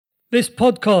This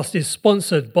podcast is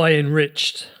sponsored by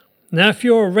Enriched. Now, if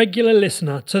you're a regular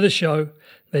listener to the show,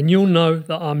 then you'll know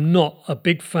that I'm not a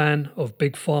big fan of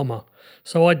Big Pharma.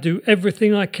 So I do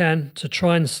everything I can to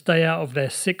try and stay out of their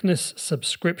sickness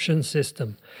subscription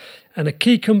system. And a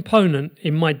key component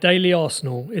in my daily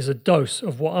arsenal is a dose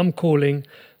of what I'm calling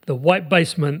the White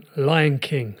Basement Lion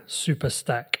King Super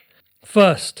Stack.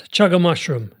 First, chug a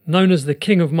mushroom, known as the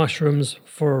king of mushrooms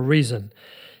for a reason.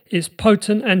 Its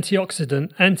potent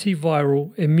antioxidant,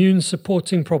 antiviral,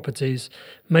 immune-supporting properties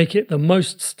make it the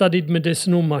most studied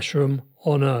medicinal mushroom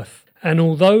on Earth. And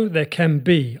although there can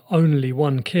be only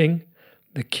one king,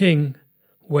 the king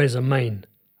wears a mane,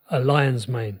 a lion's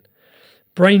mane.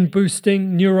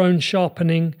 Brain-boosting,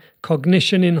 neuron-sharpening,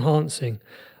 cognition-enhancing,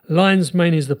 lion's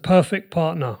mane is the perfect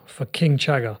partner for King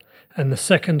Chaga and the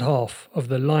second half of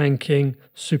the Lion King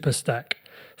Super Stack.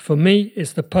 For me,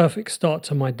 it's the perfect start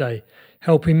to my day,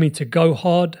 helping me to go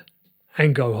hard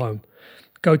and go home.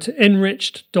 Go to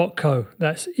enriched.co,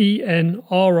 that's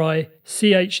ENRICHD.co,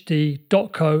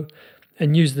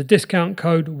 and use the discount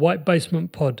code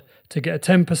WhiteBasementPod to get a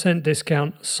 10%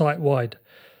 discount site-wide.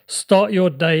 Start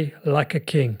your day like a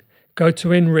king. Go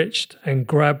to Enriched and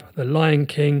grab the Lion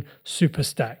King Super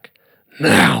Stack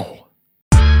now.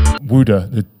 Wooder,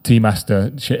 the tea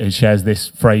master, shares this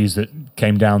phrase that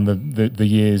came down the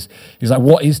years. He's like,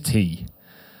 what is tea?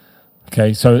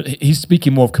 Okay, so he's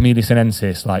speaking more of Camellia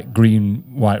sinensis, like green,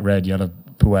 white, red, yellow,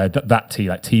 puer, that tea,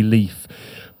 like tea leaf.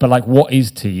 But like, what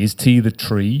is tea? Is tea the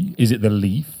tree? Is it the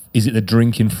leaf? Is it the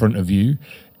drink in front of you?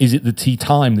 Is it the tea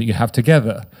time that you have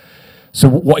together? So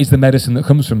what is the medicine that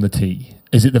comes from the tea?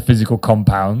 Is it the physical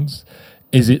compounds?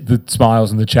 Is it the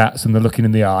smiles and the chats and the looking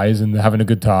in the eyes and the having a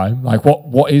good time? Like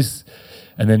what is,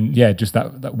 and then, yeah, just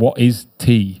that what is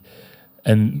tea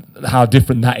and how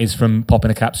different that is from popping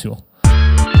a capsule.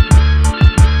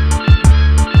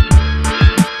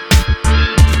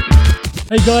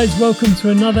 Hey guys, welcome to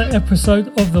another episode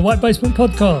of the White Basement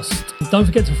Podcast. Don't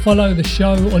forget to follow the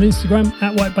show on Instagram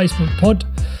at White Basement Pod.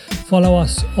 Follow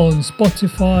us on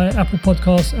Spotify, Apple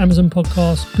Podcasts, Amazon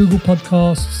Podcasts, Google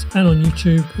Podcasts, and on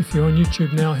YouTube. If you're on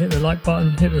YouTube now, hit the like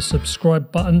button, hit the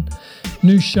subscribe button.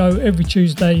 New show every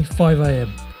Tuesday, 5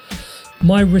 a.m.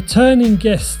 My returning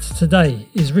guest today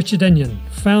is Richard Enion,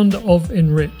 founder of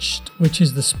Enriched, which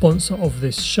is the sponsor of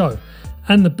this show,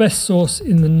 and the best source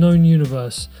in the known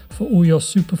universe for all your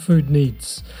superfood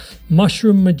needs.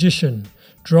 Mushroom magician,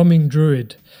 drumming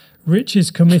druid, Rich is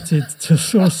committed to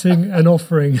sourcing and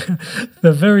offering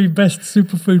the very best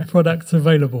superfood products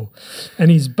available. And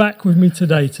he's back with me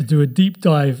today to do a deep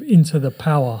dive into the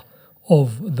power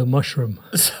of the mushroom.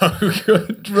 So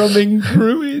good, drumming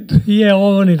druid. Yeah, I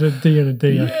wanted a D and a D.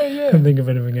 Yeah. I couldn't think of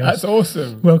anything else. That's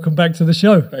awesome. Welcome back to the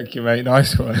show. Thank you, mate.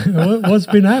 Nice one. What's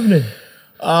been happening?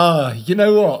 You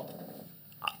know what?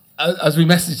 As we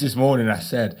messaged this morning, I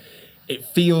said, it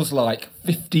feels like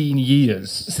 15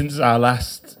 years since our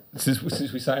last... Since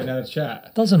we sat in our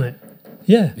chat, doesn't it?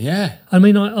 Yeah. Yeah. I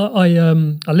mean,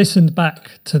 I listened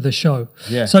back to the show.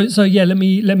 Yeah. So yeah. Let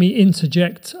me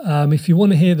interject. If you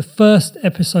want to hear the first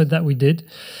episode that we did,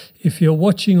 if you're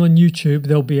watching on YouTube,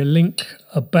 there'll be a link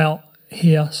about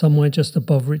here somewhere just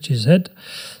above Rich's head.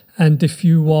 And if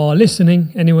you are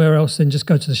listening anywhere else, then just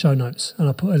go to the show notes and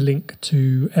I'll put a link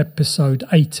to episode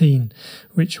 18,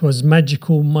 which was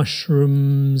Magical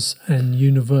Mushrooms and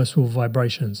Universal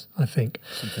Vibrations, I think.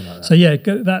 Something like that. So yeah,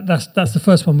 that's the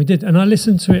first one we did. And I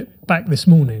listened to it back this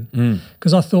morning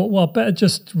because I thought, well, I better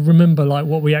just remember like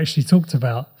what we actually talked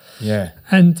about. Yeah.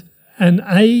 And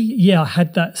I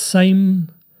had that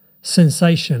same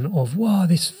sensation of, wow,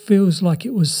 this feels like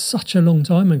it was such a long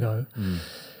time ago.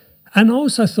 And I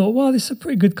also thought, wow, this is a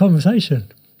pretty good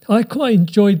conversation. I quite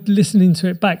enjoyed listening to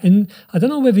it back. And I don't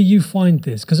know whether you find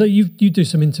this, because you do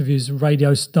some interviews,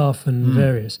 radio stuff and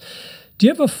various. Do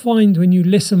you ever find when you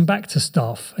listen back to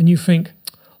stuff and you think,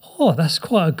 oh, that's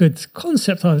quite a good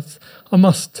concept. I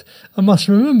must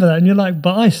remember that. And you're like,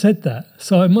 but I said that.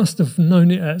 So I must have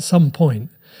known it at some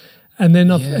point. And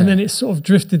then and then it sort of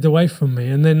drifted away from me.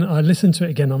 And then I listened to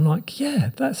it again. I'm like, yeah,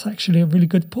 that's actually a really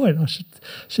good point. I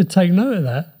should take note of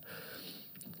that.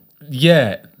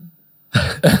 Yeah.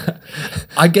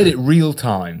 I get it real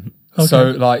time. Okay. So,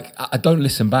 like, I don't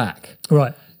listen back.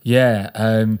 Right.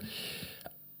 Yeah.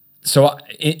 So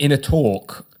in a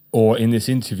talk or in this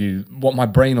interview, what my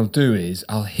brain will do is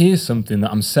I'll hear something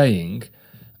that I'm saying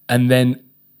and then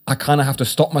I kind of have to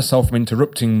stop myself from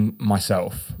interrupting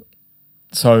myself.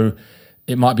 So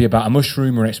it might be about a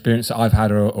mushroom or an experience that I've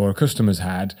had or a customer's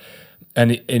had.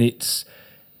 And it's...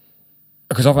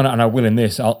 Because often, and I will in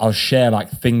this, I'll share like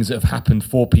things that have happened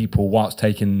for people whilst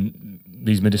taking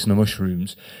these medicinal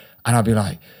mushrooms, and I'll be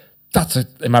like,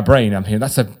 in my brain, I'm hearing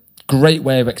that's a great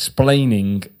way of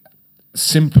explaining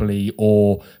simply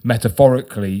or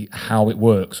metaphorically how it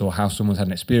works or how someone's had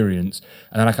an experience.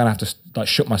 And then I kind of have to like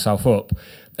shut myself up.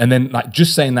 And then like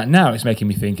just saying that now, it's making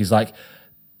me think is like,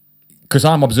 because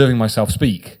I'm observing myself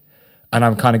speak and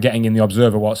I'm kind of getting in the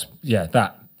observer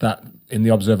that in the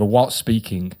observer whilst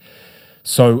speaking.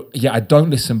 So yeah, I don't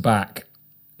listen back.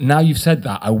 Now you've said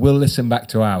that, I will listen back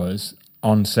to ours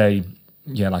on say,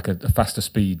 like a faster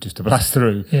speed just to blast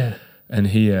through and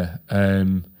hear.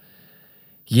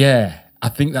 I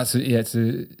think that's it's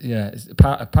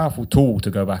a powerful tool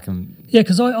to go back and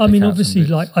because I mean obviously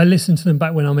like I listen to them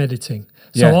back when I'm editing,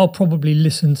 so I'll probably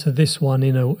listen to this one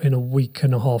in a week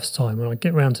and a half's time when I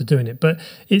get around to doing it, but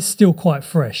it's still quite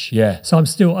fresh. So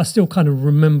I still kind of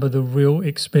remember the real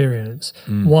experience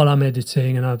while I'm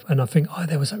editing, and I think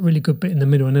there was that really good bit in the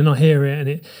middle, and then I hear it and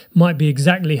it might be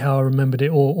exactly how I remembered it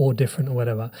or different or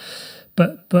whatever.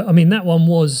 But I mean that one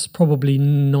was probably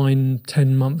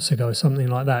 9-10 months ago, something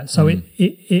like that. So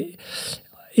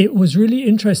it was really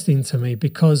interesting to me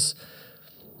because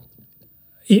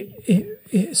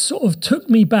it sort of took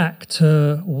me back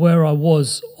to where I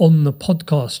was on the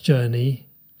podcast journey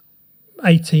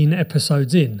 18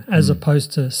 episodes in, as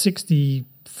opposed to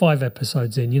 65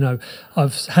 episodes in. You know,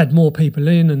 I've had more people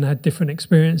in and had different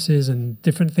experiences and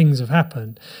different things have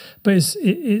happened. But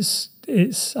it's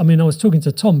I mean, I was talking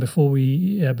to Tom before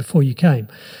you came,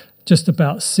 just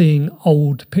about seeing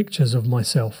old pictures of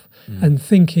myself and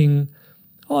thinking,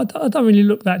 I don't really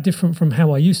look that different from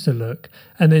how I used to look.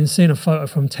 And then seeing a photo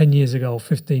from 10 years ago,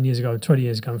 15 years ago, 20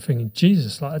 years ago, and thinking,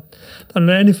 Jesus, like I don't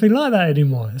look anything like that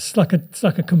anymore. It's like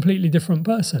a completely different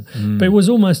person. But it was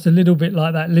almost a little bit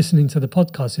like that listening to the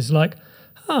podcast. It's like,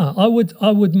 I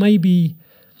would maybe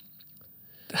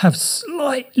have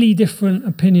slightly different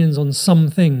opinions on some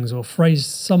things or phrase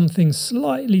some things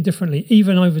slightly differently,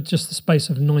 even over just the space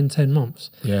of 9-10 months.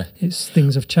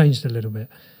 Things have changed a little bit.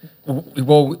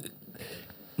 Well,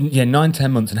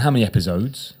 9-10 months. And how many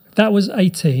episodes? That was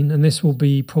 18, and this will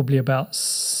be probably about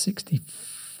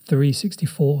 63,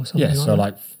 64, something like that. So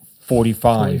like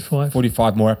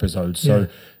 45 more episodes. So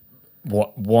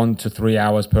what, 1 to 3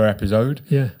 hours per episode?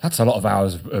 That's a lot of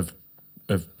hours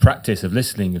of practice, of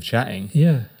listening, of chatting.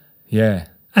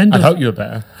 And I hope you're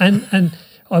better. And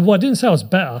I didn't say I was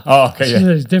better. Oh, okay,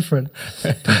 it's different.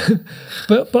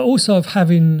 but also of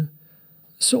having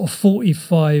sort of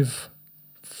 45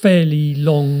 fairly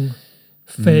long,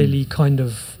 fairly kind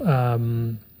of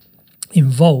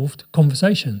involved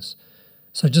conversations.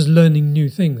 So just learning new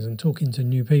things and talking to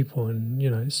new people, and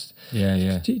it's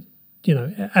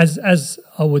as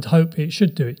I would hope it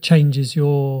should do. It changes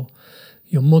your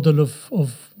model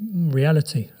of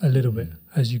reality a little bit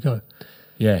as you go.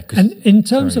 And in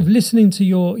terms of listening to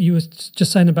you were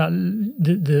just saying about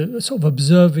the sort of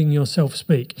observing yourself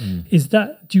speak. Is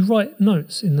that, do you write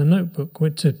notes in the notebook?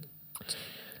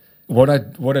 What I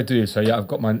do is, I've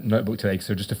got my notebook today,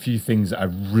 so just a few things that I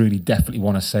really definitely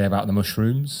want to say about the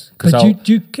mushrooms. But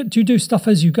do you do stuff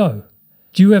as you go?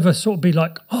 Do you ever sort of be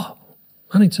like, I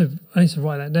need to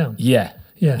write that down? Yeah,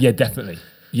 definitely.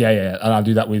 Yeah, and I'll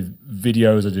do that with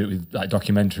videos. I do it with like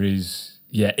documentaries.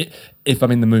 If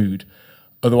I'm in the mood.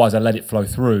 Otherwise, I let it flow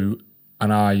through,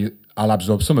 and I'll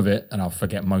absorb some of it, and I'll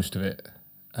forget most of it.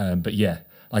 But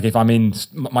like if I'm in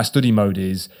my study mode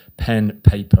is pen,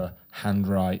 paper,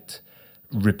 handwrite,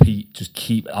 repeat.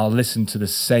 I'll listen to the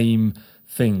same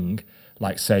thing,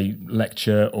 like say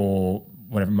lecture or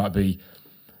whatever it might be,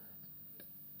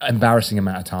 embarrassing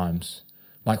amount of times.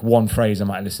 Like one phrase I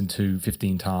might listen to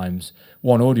 15 times,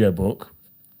 one audiobook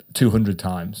 200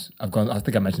 times. I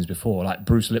think I mentioned this before, like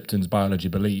Bruce Lipton's Biology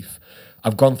Belief.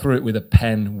 I've gone through it with a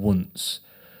pen once,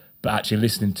 but actually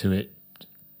listening to it,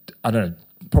 I don't know,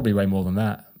 probably way more than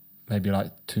that, maybe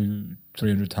like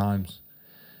 200-300 times.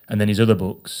 And then his other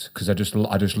books, because I just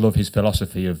love his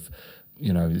philosophy of,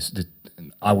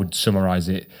 I would summarize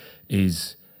it,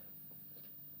 is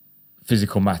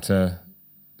physical matter,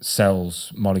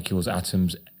 cells, molecules,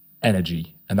 atoms,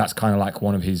 energy. And that's kind of like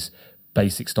one of his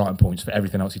basic starting points for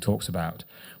everything else he talks about.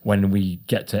 When we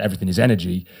get to everything is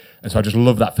energy. And so I just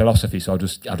love that philosophy. So I'll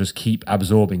just keep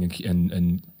absorbing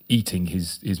and eating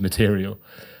his material.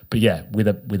 But with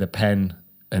a pen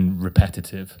and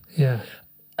repetitive.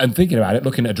 And thinking about it,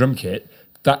 looking at a drum kit,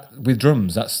 that with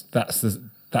drums, that's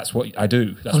what I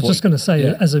do. I was just going to say,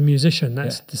 as a musician,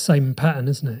 that's the same pattern,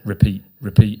 isn't it?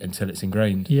 Repeat until it's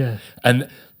ingrained. And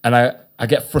I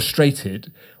get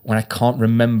frustrated when I can't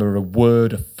remember a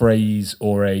word, a phrase,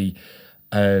 or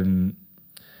I'm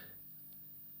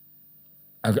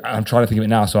trying to think of it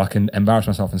now so I can embarrass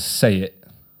myself and say it.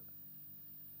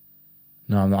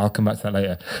 No, I'll come back to that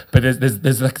later. But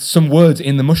there's like some words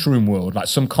in the mushroom world, like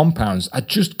some compounds, I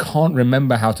just can't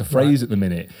remember how to phrase at the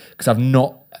minute because I've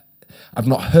not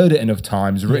heard it enough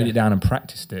times, written it down and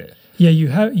practiced it. Yeah,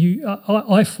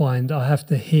 I find I have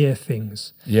to hear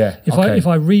things. Yeah. If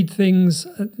I read things,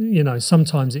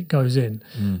 sometimes it goes in.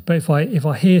 But if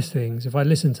I hear things, if I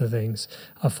listen to things,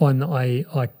 I find that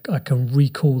I can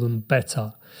recall them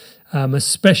better,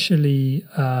 especially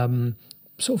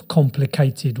sort of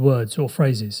complicated words or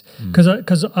phrases.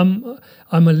 Because I'm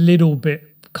a little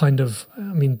bit kind of,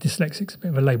 dyslexic's a bit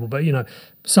of a label, but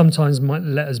sometimes my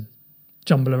letters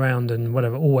jumble around and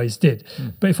whatever, always did.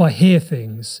 But if I hear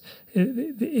things,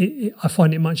 I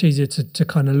find it much easier to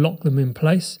kind of lock them in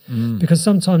place. Because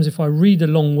sometimes if I read a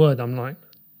long word, I'm like,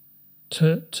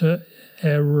 to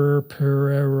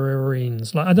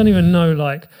errorines. Like, I don't even know,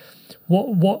 like,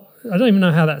 what I don't even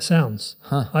know how that sounds.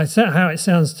 I say how it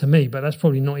sounds to me, but that's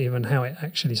probably not even how it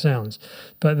actually sounds.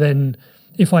 But then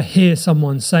if I hear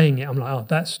someone saying it, I'm like, oh,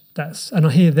 that's, and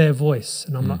I hear their voice,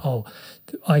 and I'm like, oh,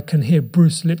 I can hear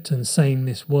Bruce Lipton saying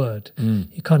this word.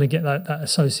 You kind of get that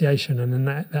association, and then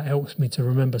that helps me to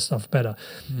remember stuff better.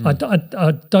 I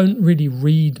don't really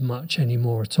read much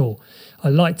anymore at all. I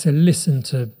like to listen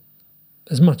to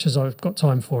as much as I've got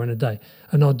time for in a day,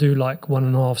 and I'll do like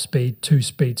 1.5 speed, 2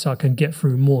 speed, so I can get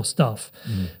through more stuff.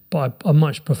 But I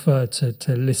much prefer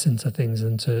to listen to things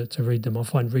than to read them. I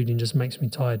find reading just makes me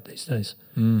tired these days.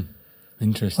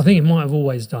 Interesting. I think it might have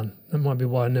always done. That might be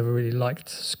why I never really liked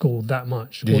school that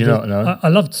much. Did you not know? I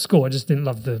loved school. I just didn't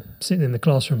love the sitting in the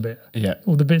classroom bit. Yeah.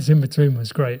 All the bits in between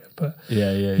was great. But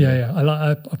yeah.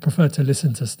 I prefer to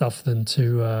listen to stuff than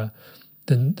to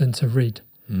read.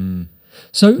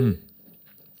 So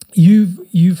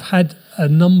you've had a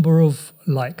number of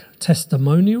like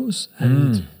testimonials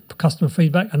and customer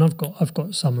feedback, and I've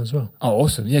got some as well. Oh,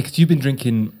 awesome! Yeah, because you've been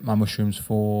drinking my mushrooms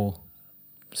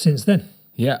since then.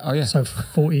 Yeah. Oh, yeah. So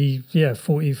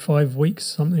 45 weeks,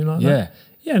 something like that.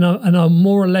 Yeah. Yeah, and I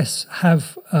more or less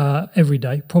have every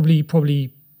day, probably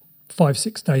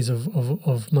 5-6 days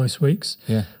of most weeks.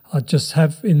 Yeah. I just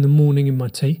have in the morning in my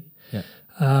tea. Yeah.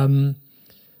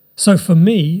 So for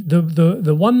me,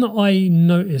 the one that I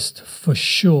noticed for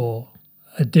sure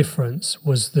a difference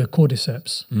was the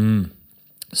cordyceps.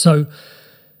 So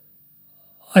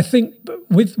I think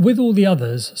with all the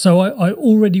others, so I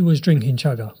already was drinking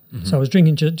chaga. So I was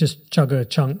drinking just chaga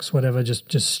chunks, whatever,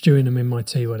 just stewing them in my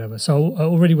tea, whatever. So I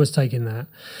already was taking that.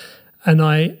 And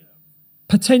I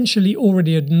potentially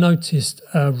already had noticed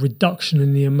a reduction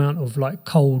in the amount of like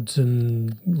colds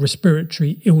and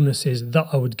respiratory illnesses that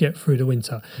I would get through the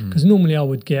winter. Because normally I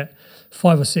would get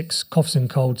 5 or 6 coughs and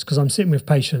colds because I'm sitting with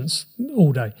patients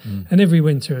all day. And every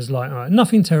winter is like, all right,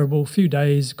 nothing terrible, a few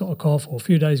days got a cough or a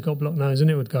few days got a blocked nose, and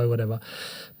it would go whatever.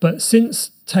 But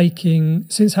since having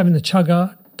the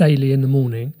chaga daily in the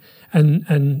morning,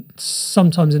 and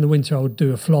sometimes in the winter I would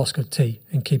do a flask of tea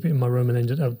and keep it in my room, and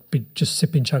then I'd be just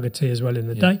sipping chaga tea as well in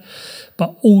the day,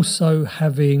 but also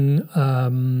having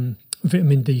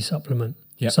vitamin D supplement.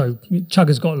 So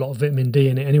chaga's got a lot of vitamin D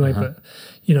in it anyway, but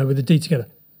with the D together,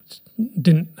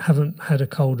 haven't had a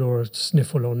cold or a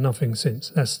sniffle or nothing since.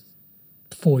 That's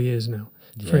 4 years now,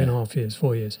 3.5 years,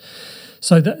 4 years.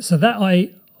 So that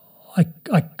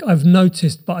I've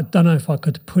noticed, but I don't know if I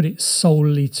could put it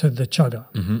solely to the chaga.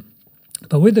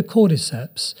 But with the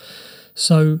cordyceps,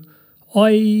 so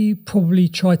I probably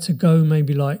try to go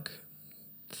maybe like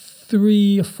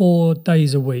 3 or 4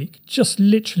 days a week. Just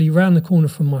literally round the corner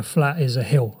from my flat is a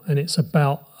hill, and it's a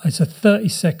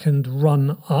 30-second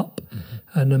run up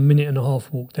and a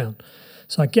 1.5-minute walk down.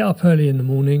 So I get up early in the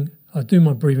morning, I do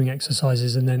my breathing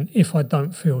exercises, and then if I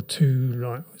don't feel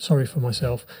too sorry for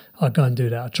myself, I go and do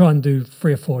that. I try and do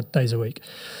 3 or 4 days a week.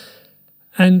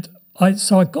 And I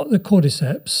got the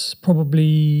cordyceps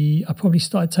I probably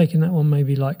started taking that one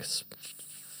maybe like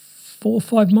 4 or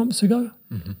 5 months ago.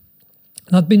 And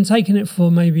I'd been taking it for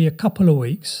maybe a couple of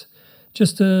weeks,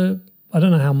 just I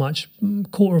don't know how much,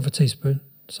 1/4 of a teaspoon,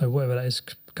 so whatever that is,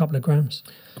 a couple of grams.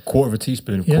 1/4 of a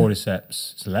teaspoon of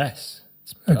cordyceps. It's less.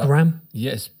 It's a gram?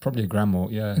 Yeah, it's probably a gram or,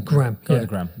 yeah. A gram, a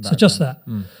gram. So just that.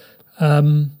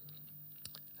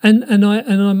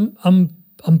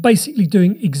 I'm basically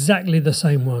doing exactly the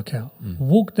same workout.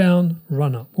 Walk down,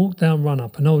 run up, walk down, run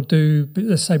up. And I'll do,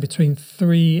 let's say, between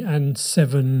 3 and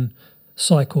 7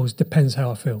 cycles, depends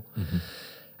how I feel.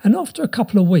 And after a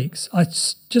couple of weeks, I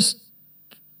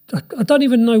don't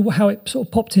even know how it sort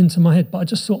of popped into my head, but I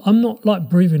just thought, I'm not like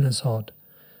breathing as hard.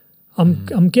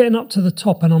 I'm getting up to the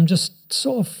top and I'm just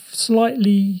sort of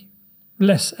slightly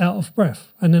less out of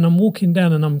breath. And then I'm walking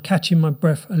down and I'm catching my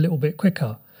breath a little bit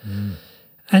quicker.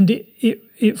 And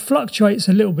it fluctuates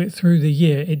a little bit through the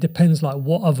year. It depends like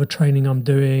what other training I'm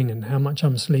doing and how much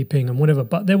I'm sleeping and whatever.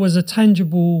 But there was a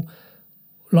tangible,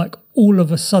 like all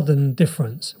of a sudden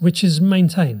difference, which is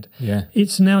maintained. Yeah.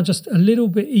 It's now just a little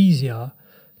bit easier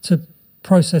to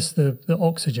process the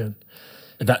oxygen.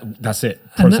 That's it,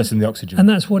 processing the oxygen. And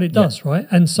that's what it does, right?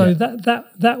 And so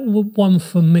that one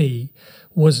for me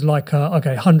was like,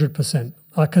 100%.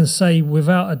 I can say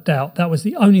without a doubt that was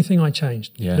the only thing I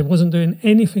changed. Yeah. I wasn't doing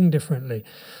anything differently.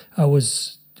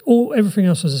 Everything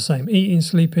else was the same. Eating,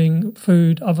 sleeping,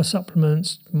 food, other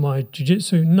supplements, my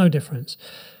jiu-jitsu, no difference.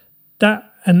 That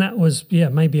was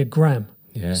maybe a gram.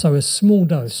 Yeah. So a small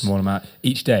dose. Small amount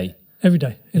each day. Every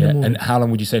day in the morning. And how long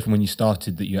would you say from when you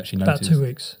started that you actually noticed? About 2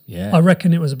 weeks. Yeah. I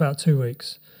reckon it was about 2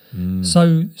 weeks.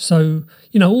 So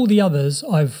all the others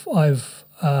I've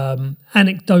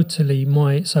anecdotally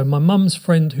my mum's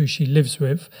friend who she lives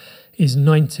with is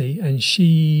 90 and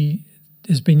she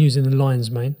has been using the lion's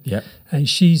mane. Yeah. And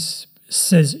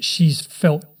says she's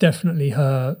felt definitely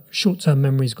her short-term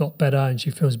memories got better and she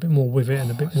feels a bit more with it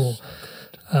and a bit more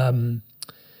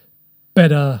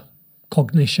better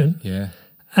cognition. Yeah.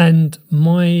 And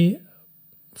my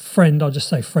friend, I'll just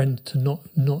say friend to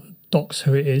not dox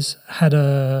who it is, had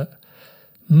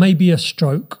maybe a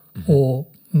stroke or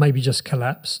maybe just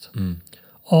collapsed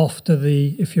after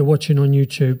if you're watching on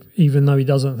YouTube, even though he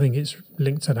doesn't think it's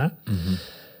linked to that,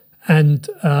 and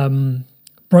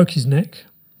broke his neck,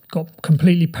 got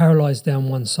completely paralyzed down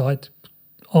one side,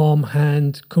 arm,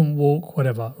 hand, couldn't walk,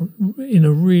 whatever, in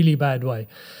a really bad way.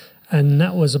 And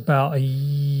that was about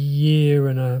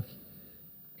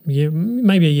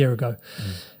maybe a year ago.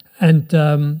 And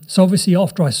so obviously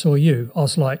after I saw you, I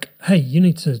was like, hey, you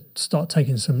need to start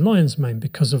taking some lion's mane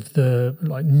because of the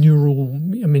like neural,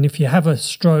 I mean, if you have a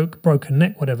stroke, broken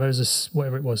neck, whatever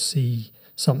it was, C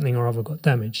something or other got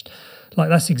damaged. Like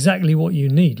that's exactly what you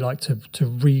need, like to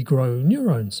regrow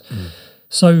neurons.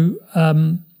 So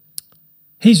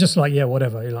he's just like, yeah,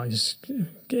 whatever. Like, just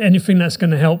anything that's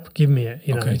going to help, give me it.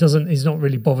 Okay. He's not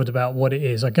really bothered about what it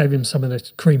is. I gave him some of the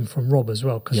cream from Rob as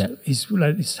well because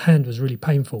his hand was really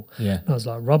painful. Yeah. And I was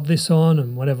like, rub this on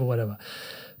and whatever.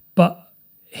 But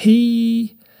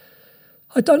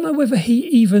I don't know whether he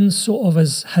even sort of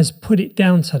has put it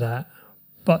down to that.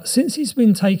 But since he's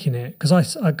been taking it, because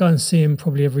I go and see him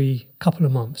probably every couple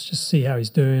of months, just see how he's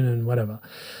doing and whatever.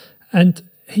 And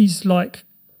he's like,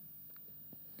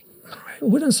 I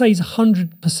wouldn't say he's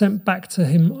 100% back to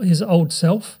his old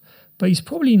self, but he's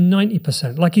probably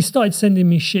 90%. Like he started sending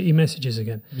me shitty messages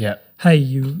again. Yeah. Hey,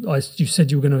 you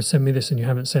said you were going to send me this and you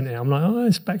haven't sent it. I'm like, oh,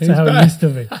 it's back to how it used to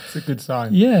be. That's a good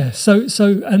sign. Yeah. So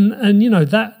and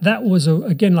that was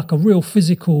again like a real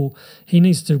physical. He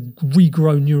needs to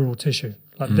regrow neural tissue.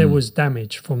 Like there was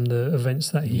damage from the events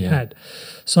that he had.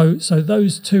 So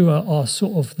those two are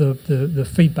sort of the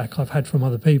feedback I've had from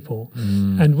other people.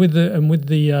 And with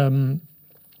the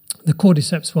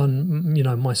cordyceps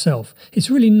one, myself, it's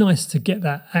really nice to get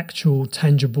that actual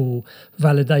tangible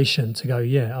validation to go,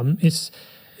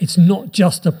 it's not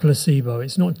just a placebo.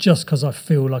 It's not just because I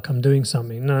feel like I'm doing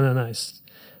something. No. It's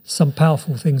some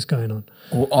powerful things going on.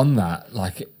 Well, on that,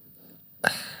 like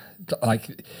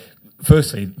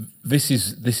firstly, this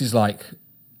is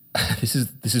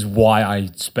why I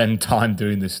spend time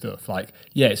doing this stuff. Like,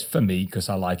 yeah, it's for me because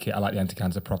I like it. I like the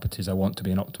anti-cancer properties. I want to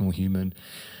be an optimal human.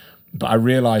 But I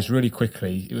realized really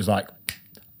quickly, it was like,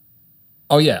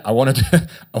 oh yeah, I want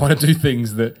to do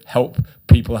things that help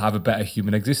people have a better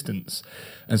human existence.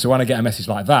 And so when I get a message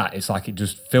like that, it's like it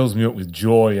just fills me up with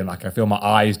joy, and like I feel my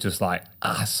eyes just like,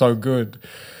 so good.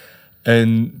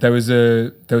 And there was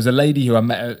a lady who I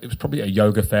met. It was probably a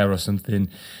yoga fair or something,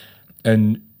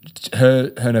 and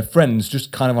her and her friends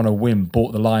just kind of on a whim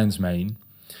bought the lion's mane,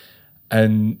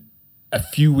 and a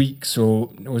few weeks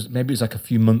or it was like a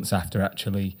few months after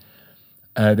actually.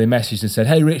 They messaged and said,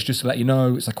 hey, Rich, just to let you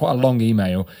know, it's like quite a long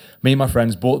email. Me and my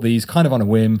friends bought these kind of on a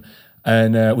whim,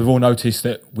 and we've all noticed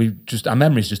that our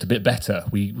memory's just a bit better.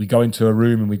 We go into a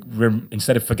room and we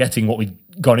instead of forgetting what we'd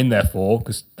gone in there for,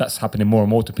 because that's happening more and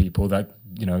more to people, that,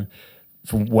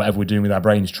 from whatever we're doing with our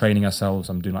brains, training ourselves,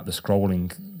 I'm doing like the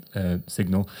scrolling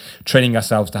signal, training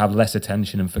ourselves to have less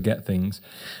attention and forget things.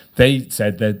 They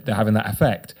said they're having that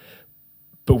effect.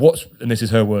 But and this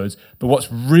is her words, but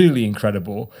what's really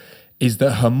incredible is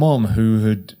that her mom,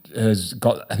 who has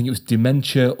got, I think it was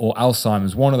dementia or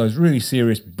Alzheimer's, one of those really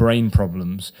serious brain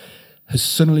problems, has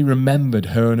suddenly remembered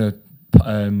her and her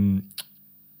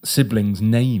siblings'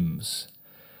 names.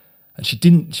 And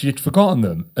she had forgotten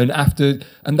them. And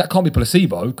that can't be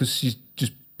placebo because she's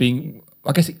just being,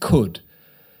 I guess it could.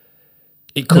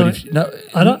 It could.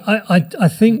 I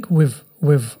think with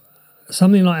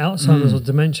something like Alzheimer's or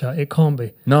dementia, it can't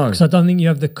be. No. Because I don't think you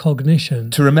have the cognition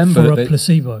To remember for a that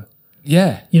placebo.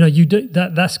 Yeah. You know, you do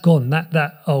that's gone.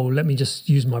 Let me just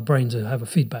use my brain to have a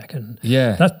feedback, and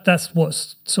Yeah. that's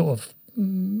what's sort of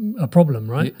a problem,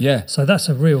 right? Yeah. So that's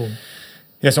a real.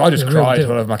 Yeah, so I just The real cried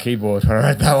deal. all over my keyboard when I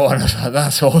read that one. I was like,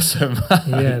 that's awesome.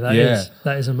 Yeah,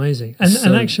 that is amazing. And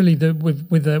So- actually, with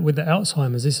the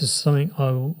Alzheimer's, this is something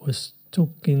I was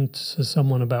talking to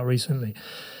someone about recently.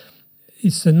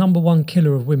 It's the number one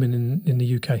killer of women in the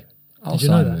UK. Did you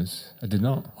know that? Alzheimer's? I did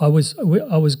not. I was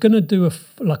going to do a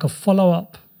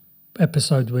follow-up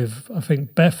episode with, I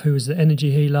think, Beth, who is the energy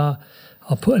healer.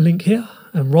 I'll put a link here,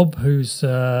 and Rob, who's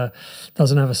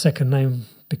doesn't have a second name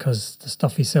because the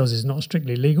stuff he sells is not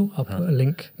strictly legal. I'll put a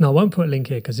link. No, I won't put a link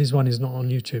here because his one is not on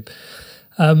YouTube.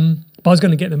 But I was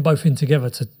going to get them both in together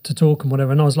to talk and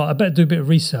whatever. And I was like, I better do a bit of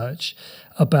research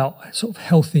about sort of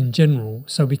health in general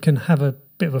so we can have a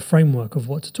bit of a framework of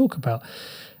what to talk about.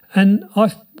 And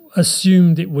I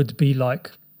assumed it would be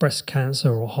like breast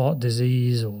cancer or heart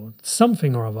disease or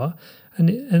something or other. And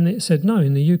it said, no,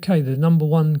 in the UK, the number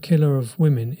one killer of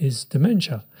women is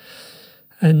dementia.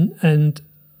 And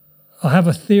I have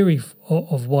a theory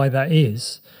of why that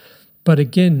is. But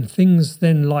again, things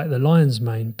then like the lion's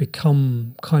mane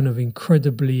become kind of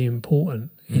incredibly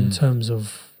important in terms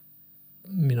of,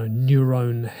 you know,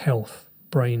 neuron health,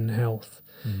 brain health.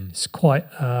 It's quite,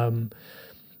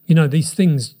 you know, these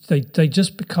things, they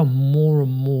just become more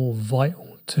and more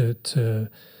vital to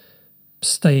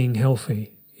staying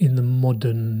healthy in the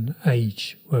modern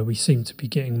age where we seem to be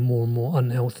getting more and more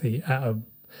unhealthy at a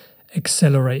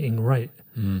accelerating rate.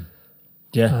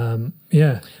 Yeah.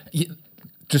 Yeah.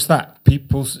 Just that.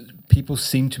 People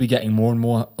seem to be getting more and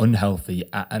more unhealthy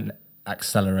at an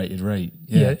accelerated rate.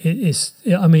 Yeah, it's.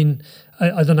 I mean,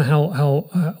 I don't know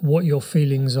how what your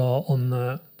feelings are on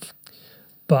that,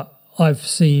 but I've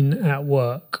seen at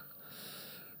work.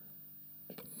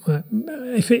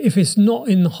 If it's not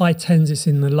in the high tens, it's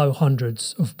in the low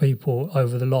hundreds of people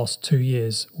over the last 2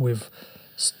 years with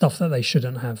stuff that they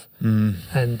shouldn't have.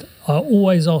 And I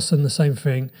always ask them the same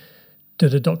thing: do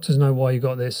the doctors know why you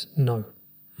got this? No.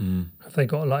 Have they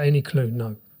got like any clue?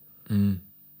 No.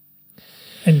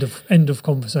 End of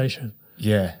conversation.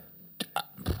 Yeah.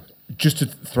 Just to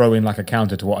throw in like a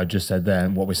counter to what I just said there,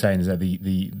 and what we're saying is that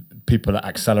the people that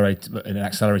accelerate at an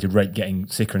accelerated rate getting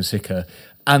sicker and sicker,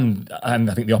 and I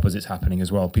think the opposite's happening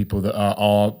as well. People that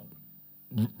are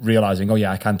realizing, oh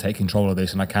yeah, I can take control of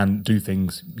this and I can do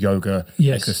things, yoga,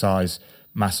 exercise,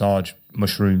 massage,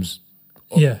 mushrooms.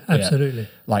 Yeah, absolutely.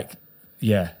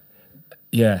 Yeah.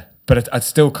 But I'd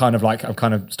still kind of like, I'm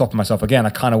kind of stopping myself again. I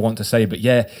kind of want to say, but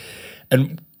yeah.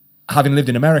 And having lived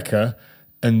in America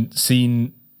and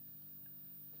seen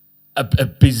a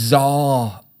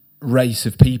bizarre race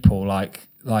of people, like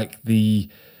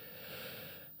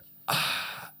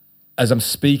as I'm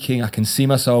speaking, I can see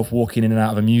myself walking in and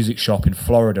out of a music shop in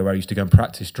Florida where I used to go and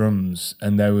practice drums.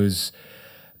 And there was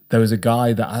a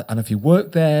guy that I don't know if he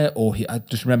worked there or I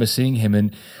just remember seeing him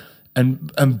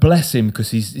and bless him,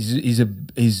 because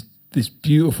he's this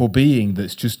beautiful being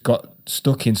that's just got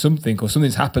stuck in something, or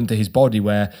something's happened to his body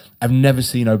where I've never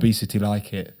seen obesity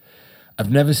like it. I've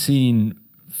never seen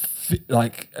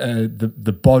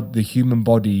the human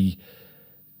body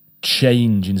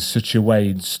change in such a way,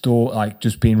 and store, like,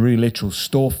 just being really literal,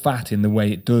 store fat in the way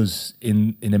it does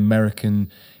in American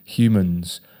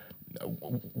humans.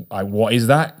 What is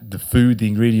that? The food, the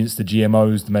ingredients, the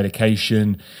GMOs, the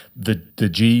medication, the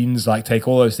genes. Like, take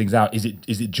all those things out. Is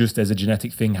it just there's a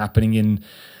genetic thing happening in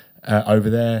over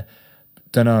there?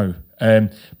 Don't know.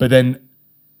 But then,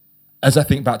 as I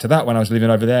think back to that, when I was living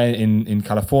over there in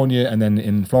California and then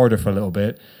in Florida for a little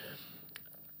bit,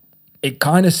 it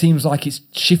kind of seems like it's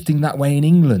shifting that way in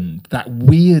England. That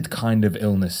weird kind of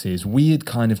illnesses, weird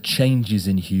kind of changes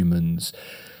in humans,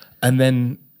 and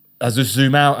then. As I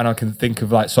zoom out and I can think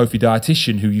of like Sophie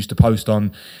Dietitian, who used to post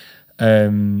on,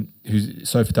 Sophie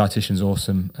Dietitian's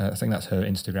awesome. I think that's her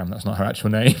Instagram. That's not her actual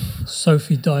name.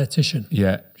 Sophie Dietitian.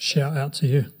 Yeah. Shout out to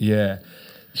you. Yeah.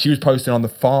 She was posting on the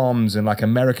farms and like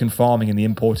American farming and the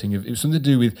importing of, it was something to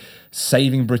do with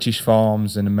saving British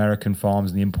farms and American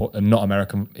farms and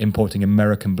importing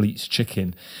American bleached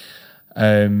chicken.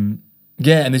 Yeah. And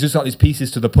there's just like these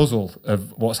pieces to the puzzle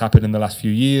of what's happened in the last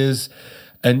few years.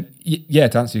 And yeah,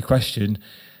 to answer your question,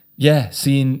 yeah,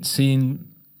 seeing it's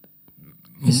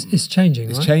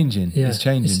changing. It's right? changing. Yeah. It's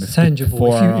changing. It's tangible.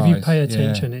 If you pay eyes.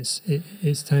 attention,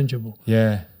 it's tangible.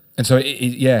 Yeah, and so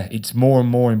it's more and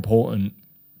more important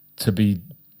to be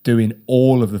doing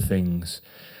all of the things.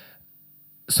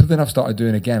 Something I've started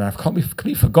doing again, I've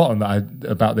completely forgotten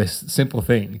about this simple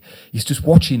thing. Is just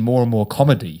watching more and more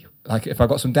comedy like if I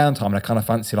got some downtime and I kind of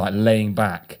fancy like laying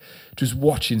back, just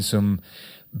watching some.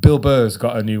 Bill Burr's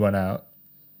got a new one out.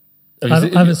 I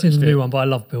haven't seen the new one, but I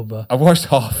love Bill Burr. I watched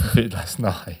half of it last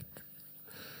night.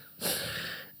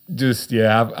 Just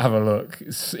have a look.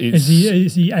 Is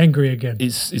he angry again?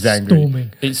 He's angry.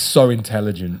 Storming. It's so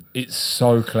intelligent. It's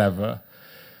so clever.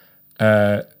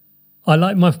 I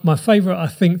like my favourite. I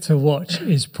think to watch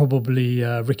is probably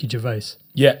Ricky Gervais.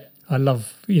 Yeah, I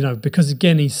love because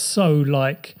again he's so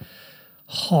like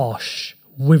harsh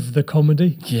with the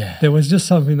comedy. Yeah, there was just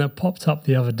something that popped up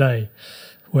the other day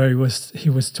where he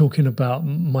was talking about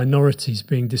minorities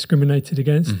being discriminated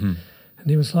against. Mm-hmm. And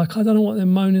he was like, I don't know what they're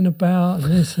moaning about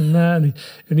and this and that.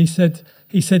 And he said,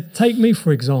 take me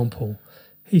for example.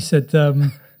 He said,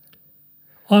 I'm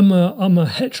a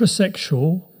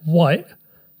heterosexual white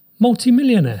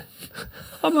multimillionaire.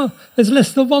 There's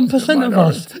less than 1% of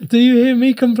us. Do you hear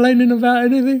me complaining about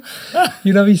anything?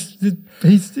 He's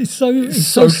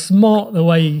so smart the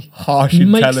way harsh, he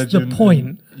makes the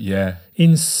point. Yeah.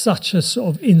 In such a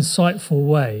sort of insightful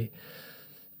way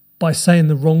by saying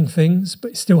the wrong things,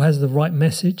 but it still has the right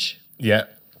message. Yeah.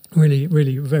 Really,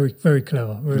 really, very, very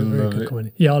clever. Very good it.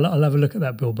 comedy. Yeah, I'll have a look at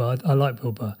that Bill Burr. I like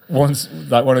Bill Burr. Once,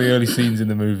 like one of the early scenes in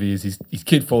the movie is his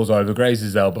kid falls over, grazes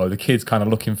his elbow. The kid's kind of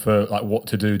looking for like what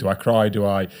to do. Do I cry? Do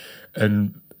I?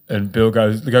 And Bill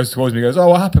goes towards me. He goes, "Oh,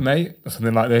 what happened, mate?" Or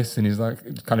something like this. And he's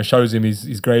like, kind of shows him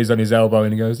his graze on his elbow,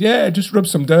 and he goes, "Yeah, just rub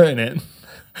some dirt in it."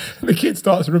 The kid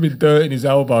starts rubbing dirt in his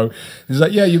elbow. He's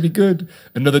like, "Yeah, you'll be good."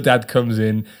 Another dad comes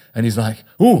in and he's like,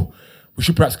 "Oh, we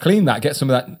should perhaps clean that. Get some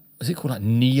of that. Is it called like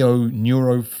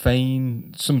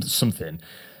neurophane? Some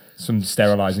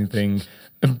sterilizing thing."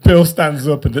 And Bill stands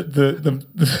up, and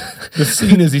the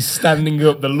scene as he's standing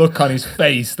up, the look on his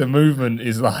face, the movement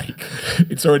is like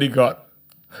it's already got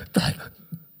like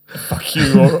fuck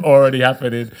you already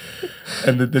happening,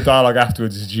 and the dialogue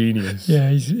afterwards is genius.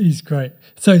 Yeah, he's great.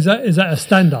 So is that a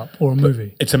stand up or a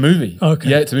movie? It's a movie. Okay.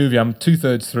 Yeah, it's a movie. I'm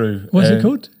 2/3 through. What's it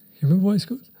called? You remember what it's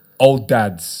called? Old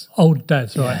Dads. Old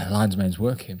Dads, right. Yeah, Lion's Mane's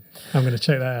working. I'm going to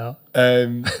check that out. Yeah,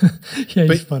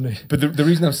 he's funny. But the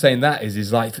reason I'm saying that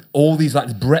is like all these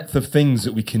like breadth of things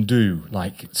that we can do,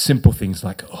 like simple things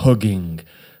like hugging,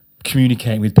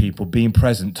 communicating with people, being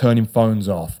present, turning phones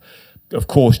off, of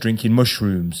course, drinking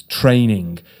mushrooms,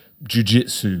 training,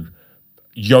 jiu-jitsu,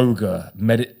 yoga,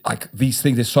 like these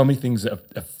things. There's so many things that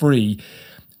are free.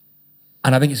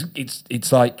 And I think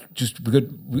it's like just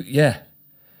good, yeah.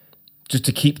 Just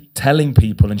to keep telling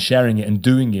people and sharing it and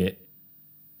doing it,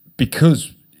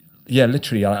 because, yeah,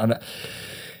 literally, as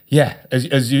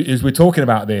we're talking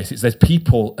about this, there's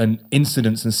people and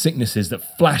incidents and sicknesses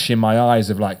that flash in my eyes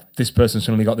of like, this person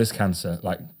suddenly got this cancer,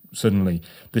 like suddenly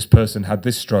this person had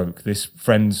this stroke, this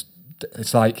friend's,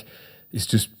 it's like, it's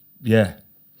just, yeah.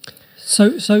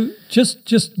 So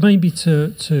just maybe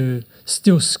to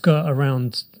still skirt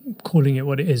around calling it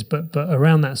what it is, but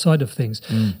around that side of things,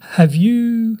 have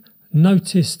you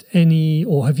noticed any,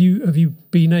 or have you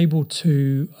been able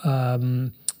to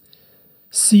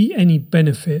see any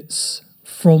benefits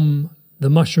from the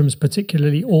mushrooms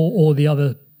particularly, or the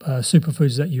other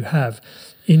superfoods that you have,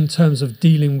 in terms of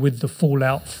dealing with the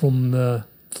fallout from the...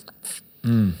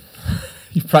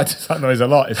 You practice that noise a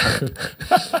lot.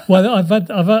 Well, I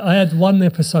had one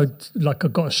episode, like I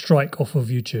got a strike off of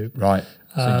YouTube. Right.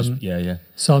 So yeah.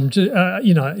 So I'm just,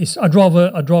 I'd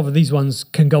rather these ones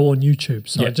can go on YouTube.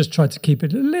 So I just tried to keep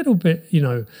it a little bit,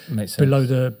 below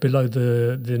the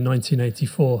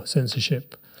 1984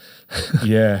 censorship.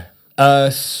 Yeah.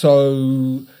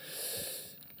 So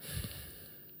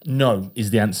no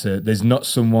is the answer. There's not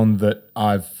someone that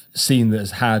I've seen that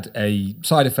has had a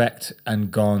side effect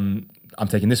and gone, I'm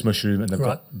taking this mushroom and they've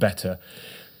got better.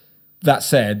 That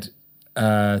said,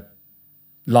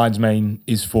 Lion's Mane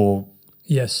is for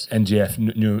NGF,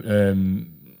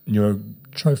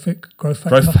 neurotrophic growth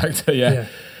factor. Yeah.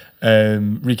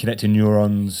 Reconnecting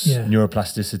neurons,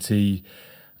 neuroplasticity,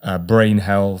 brain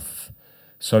health.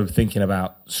 So thinking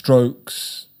about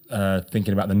strokes,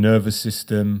 thinking about the nervous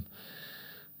system,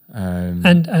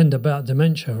 and about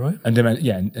dementia, right? And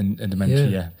dementia,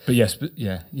 yeah. But yes,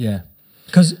 yeah.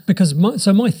 Because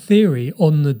my theory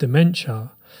on the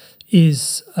dementia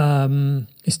is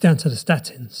it's down to the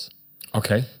statins.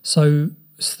 Okay. So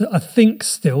I think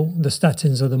still the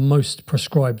statins are the most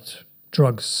prescribed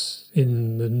drugs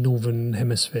in the Northern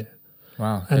Hemisphere.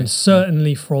 Wow. Okay. And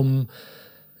certainly from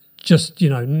just,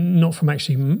 not from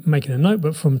actually making a note,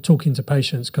 but from talking to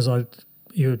patients, because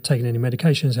you're taking any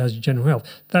medications, how's your general health?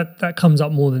 That comes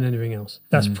up more than anything else.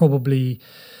 That's probably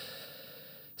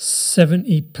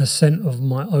 70% of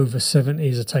my over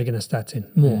 70s are taking a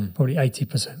statin. More, probably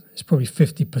 80%. It's probably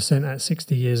 50% at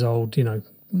 60 years old,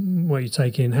 what are you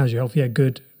taking? How's your health? Yeah,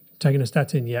 good. Taking a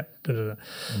statin? Yeah. Blah, blah,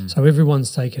 blah. So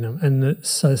everyone's taking them. And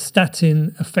so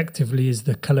statin effectively is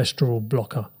the cholesterol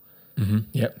blocker.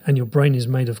 Yep. And your brain is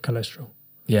made of cholesterol.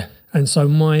 Yeah. And so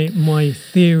my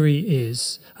theory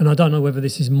is, and I don't know whether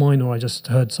this is mine or I just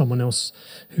heard someone else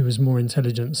who was more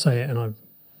intelligent say it and I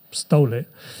stole it,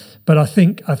 but I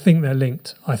think they're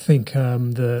linked. I think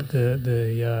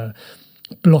the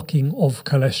blocking of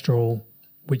cholesterol,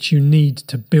 which you need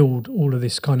to build all of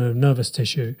this kind of nervous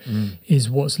tissue, is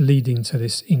what's leading to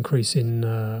this increase in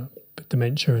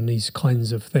dementia and these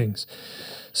kinds of things.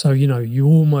 So, you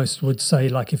almost would say,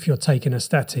 like, if you're taking a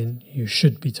statin, you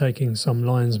should be taking some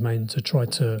lion's mane to try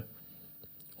to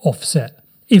offset,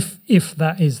 if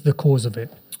that is the cause of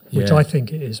it, which I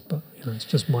think it is, but, it's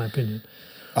just my opinion.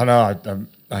 I know,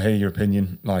 I hear your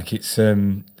opinion. Like, it's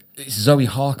Zoe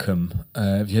Harcombe.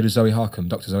 Have you heard of Zoe Harcombe,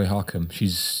 Dr. Zoe Harcombe?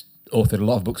 She's authored a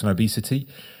lot of books on obesity,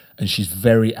 and she's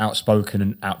very outspoken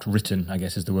and outwritten, I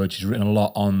guess is the word. She's written a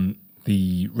lot on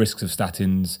the risks of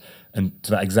statins and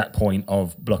to that exact point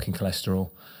of blocking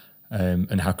cholesterol,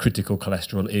 and how critical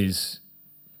cholesterol is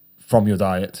from your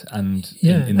diet and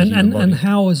in the human body. And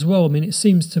how as well. I mean, it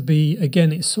seems to be,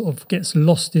 again, it sort of gets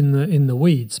lost in the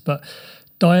weeds, but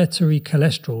dietary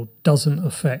cholesterol doesn't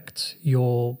affect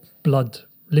your blood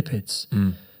lipids.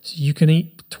 So you can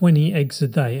eat 20 eggs a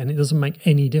day and it doesn't make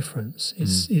any difference.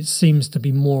 It seems to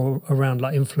be more around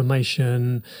like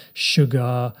inflammation,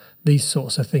 sugar, these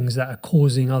sorts of things that are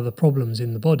causing other problems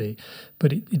in the body.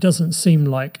 But it doesn't seem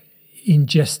like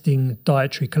ingesting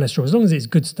dietary cholesterol, as long as it's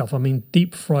good stuff. I mean,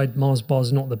 deep fried Mars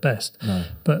bars are not the best,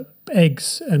 but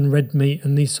eggs and red meat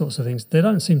and these sorts of things, they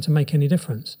don't seem to make any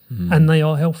difference. And they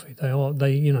are healthy.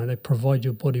 They provide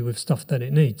your body with stuff that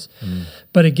it needs.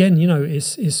 But again,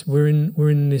 we're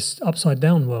in this upside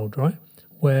down world, right?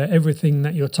 Where everything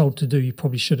that you're told to do, you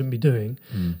probably shouldn't be doing.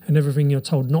 And everything you're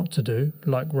told not to do,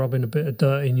 like rubbing a bit of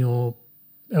dirt in your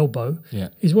elbow,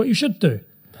 is what you should do.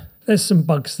 There's some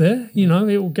bugs there, it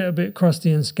will get a bit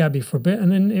crusty and scabby for a bit,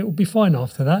 and then it will be fine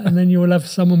after that. And then you will have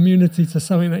some immunity to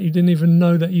something that you didn't even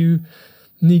know that you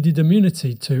needed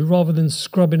immunity to, rather than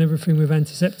scrubbing everything with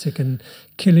antiseptic and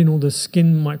killing all the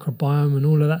skin microbiome and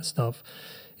all of that stuff.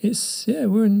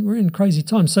 We're in crazy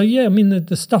times. So I mean,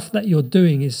 the stuff that you're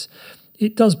doing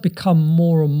it does become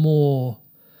more and more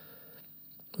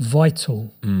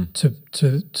vital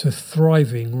to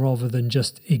thriving rather than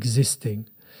just existing.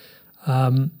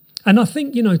 And I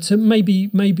think, to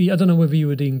maybe, I don't know whether you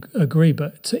would agree,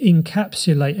 but to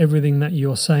encapsulate everything that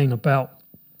you're saying about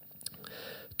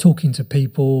talking to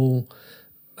people,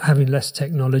 having less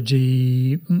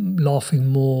technology, laughing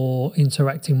more,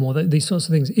 interacting more, these sorts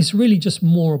of things, it's really just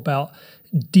more about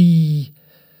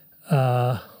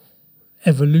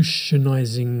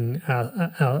evolutionizing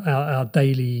our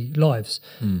daily lives,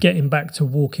 getting back to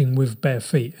walking with bare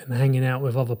feet and hanging out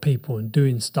with other people and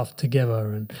doing stuff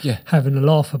together and having a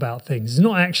laugh about things. It's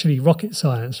not actually rocket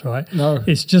science, right? No.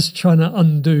 It's just trying to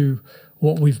undo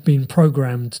what we've been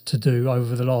programmed to do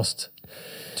over the last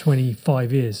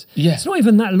 25 years. Yeah. It's not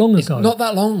even that long ago. It's not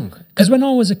that long. Because when I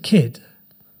was a kid,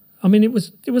 I mean, it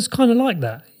was kind of like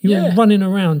that. You were running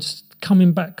around just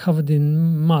coming back covered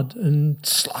in mud, and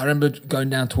I remember going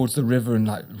down towards the river and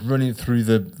like running through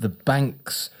the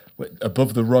banks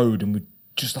above the road, and we're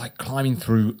just like climbing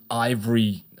through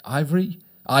ivy.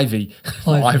 Where did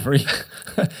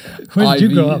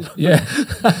you grow up? Yeah,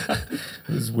 it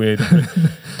was weird,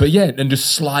 but and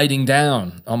just sliding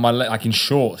down on my leg, like in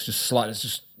shorts, just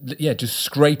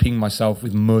scraping myself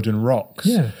with mud and rocks,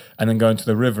 and then going to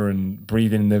the river and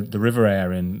breathing the river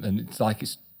air in, and it's like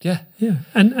it's. Yeah,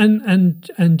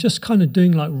 and just kind of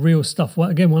doing like real stuff. Well,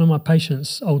 again, one of my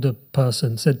patients, older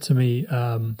person, said to me,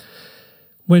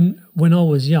 when I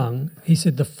was young, he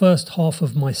said the first half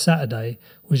of my Saturday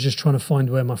was just trying to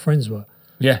find where my friends were.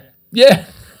 Yeah.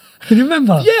 Can you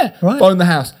remember? Yeah, right. Phone the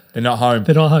house. They're not home.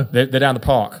 They're down the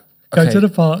park. Okay. Go to the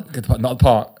park. Not the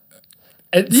park.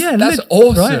 That's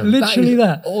awesome. Right, literally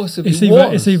that. Awesome. It's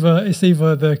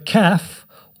either the CAF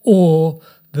or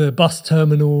the bus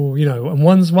terminal, and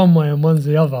one's one way and one's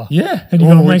the other. Yeah. And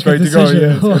you've got to make a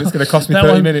decision. To go, It's going to cost me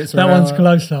 30 minutes. That one's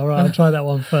closer. Right, I'll try that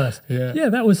one first. Yeah.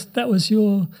 That was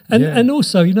your... And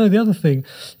also, the other thing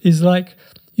is like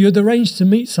you'd arrange to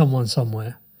meet someone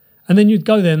somewhere and then you'd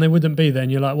go there and they wouldn't be there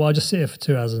and you're like, well, I'll just sit here for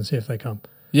 2 hours and see if they come.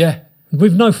 Yeah.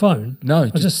 With no phone.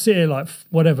 No. I just sit here like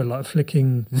whatever, like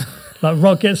flicking,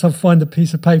 find a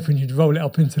piece of paper and you'd roll it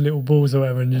up into little balls or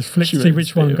whatever and just flick to see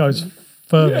which one goes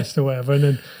furthest or whatever,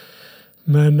 and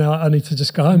then now I need to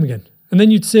just go home again. And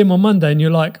then you'd see them on Monday and you're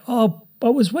like, oh, I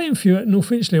was waiting for you at North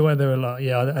Finchley, where they were like,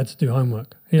 I had to do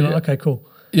homework. And you're like, okay, cool.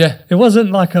 Yeah. It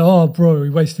wasn't like, oh, bro, we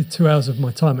wasted 2 hours of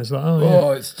my time. It's like, oh, yeah.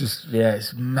 Oh, it's just,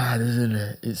 it's mad, isn't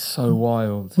it? It's so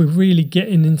wild. We're really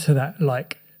getting into that,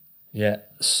 like, Yeah.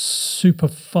 super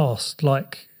fast.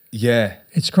 Like, Yeah.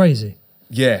 it's crazy.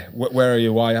 Yeah. Where are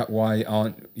you? Why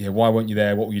weren't you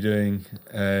there? What were you doing?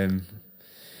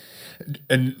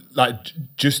 And like,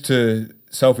 just to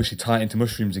selfishly tie it into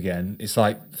mushrooms again, it's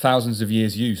like thousands of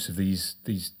years use of these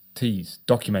teas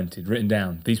documented, written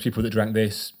down. These people that drank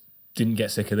this didn't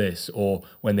get sick of this, or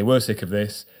when they were sick of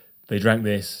this, they drank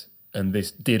this and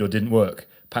this did or didn't work.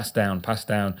 Passed down,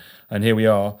 and here we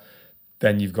are.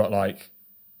 Then you've got like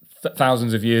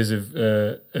thousands of years of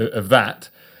that,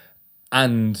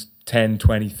 and 10,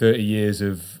 20, 30 years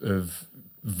of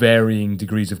varying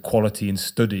degrees of quality and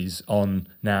studies on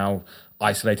now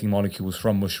isolating molecules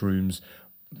from mushrooms,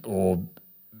 or,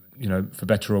 for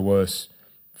better or worse,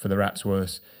 for the rats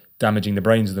worse, damaging the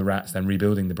brains of the rats, then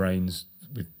rebuilding the brains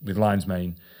with lion's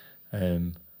mane,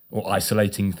 or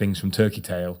isolating things from turkey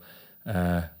tail,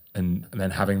 and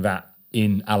then having that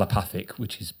in allopathic,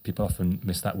 which is, people often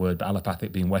miss that word, but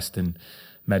allopathic being Western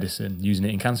medicine, using it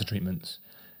in cancer treatments.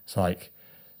 It's like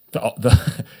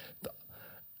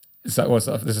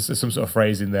there's some sort of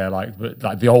phrase in there, like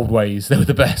the old ways, they were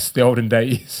the best, the olden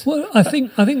days. Well, I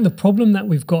think the problem that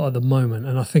we've got at the moment,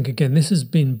 and I think, again, this has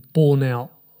been borne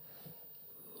out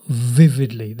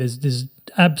vividly, there's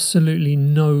absolutely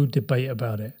no debate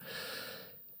about it,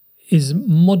 is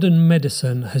modern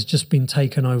medicine has just been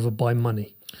taken over by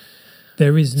money.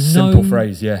 There is simple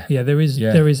phrase, yeah. Yeah, there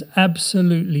is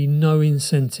absolutely no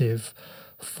incentive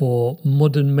for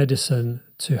modern medicine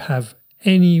to have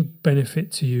any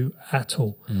benefit to you at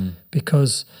all,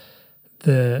 because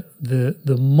the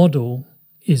model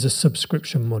is a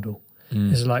subscription model.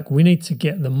 It's like, we need to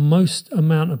get the most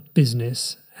amount of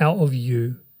business out of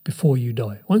you before you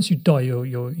die. Once you die,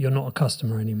 you're not a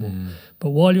customer anymore. But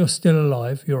while you're still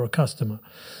alive, you're a customer.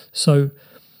 So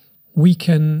we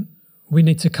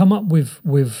need to come up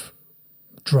with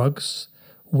drugs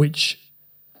which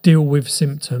deal with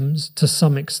symptoms to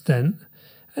some extent,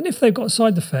 and if they've got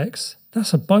side effects,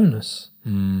 that's a bonus,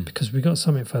 because we got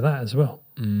something for that as well.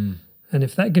 And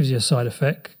if that gives you a side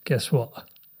effect, guess what?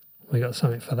 We got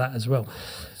something for that as well.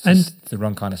 It's the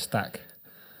wrong kind of stack.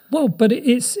 Well, but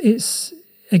it's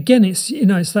again, it's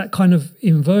that kind of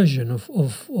inversion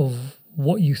of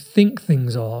what you think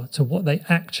things are to what they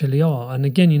actually are. And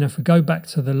again, if we go back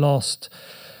to the last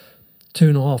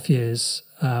 2.5 years,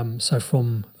 so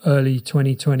from early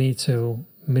 2020 till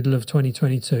middle of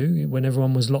 2022, when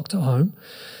everyone was locked at home,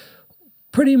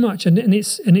 pretty much, and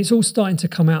it's all starting to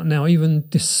come out now, even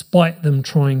despite them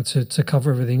trying to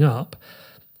cover everything up.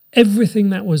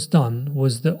 Everything that was done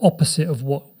was the opposite of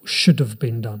what should have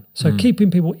been done. So keeping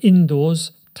people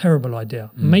indoors, terrible idea.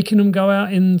 Making them go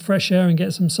out in fresh air and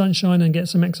get some sunshine and get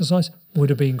some exercise would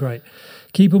have been great.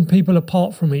 Keeping people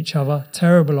apart from each other,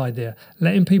 terrible idea.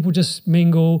 Letting people just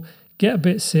mingle, get a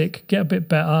bit sick, get a bit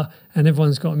better, and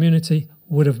everyone's got immunity,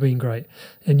 would have been great.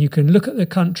 And you can look at the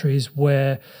countries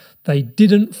where they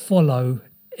didn't follow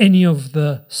any of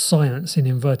the science, in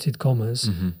inverted commas.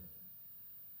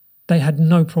 They had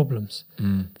no problems.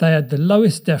 They had the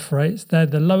lowest death rates. They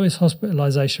had the lowest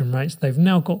hospitalisation rates. They've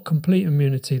now got complete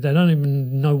immunity. They don't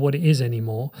even know what it is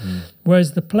anymore.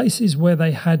 Whereas the places where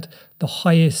they had the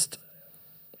highest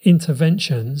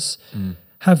interventions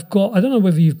have got, I don't know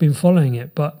whether you've been following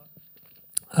it, but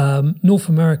North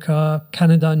America,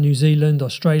 Canada, New Zealand,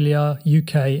 Australia,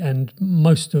 UK, and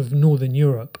most of Northern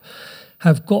Europe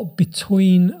have got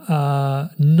between 9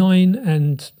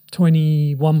 and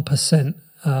 21%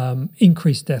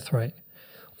 increased death rate,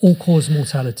 all-cause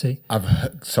mortality.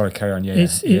 Sorry, carry on.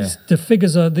 It's the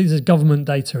figures are, these are government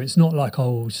data. It's not like 9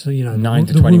 to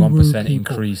 21%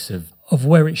 increase of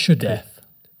where it should death. be.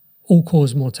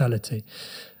 All-cause mortality,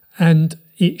 and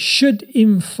it should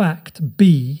in fact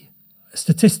be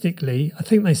statistically, I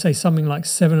think they say something like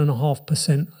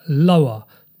 7.5% lower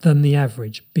than the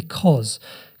average, because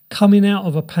coming out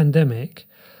of a pandemic,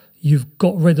 you've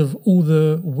got rid of all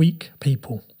the weak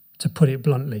people. To put it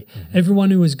bluntly,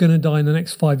 everyone who was going to die in the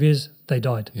next 5 years, they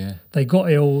died. They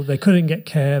got ill, they couldn't get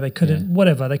care, they couldn't,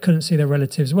 whatever, they couldn't see their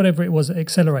relatives, whatever it was that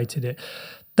accelerated it.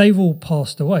 They've all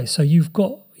passed away. So you've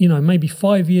got, maybe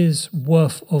 5 years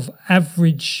worth of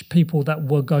average people that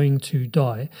were going to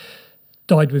died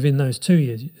within those 2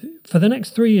 years. For the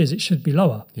next 3 years, it should be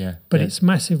lower. But it's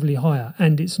massively higher.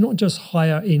 And it's not just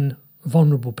higher in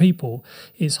vulnerable people,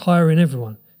 it's higher in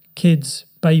everyone. Kids,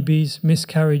 babies,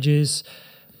 miscarriages,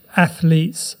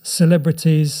 athletes,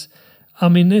 celebrities. I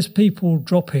mean, there's people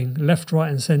dropping left, right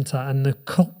and centre, and the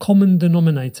common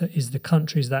denominator is the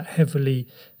countries that heavily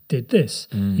did this.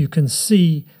 You can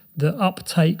see the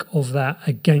uptake of that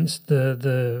against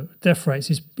the death rates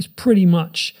is pretty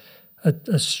much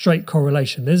a straight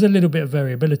correlation. There's a little bit of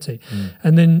variability.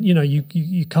 And then,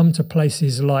 you come to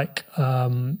places like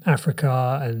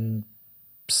Africa and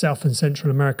South and Central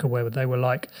America, where they were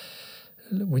like,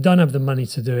 we don't have the money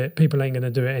to do it. People ain't going to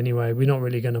do it anyway. We're not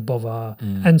really going to bother.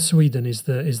 And Sweden is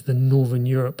the Northern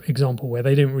Europe example, where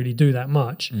they didn't really do that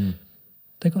much.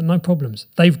 They got no problems.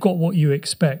 They've got what you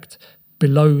expect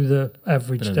below the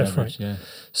average death rate. Yeah.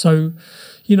 So,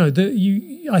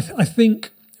 I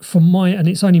think and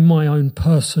it's only my own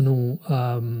personal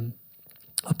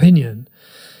opinion,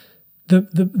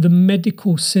 the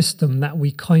medical system that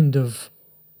we kind of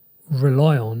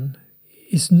rely on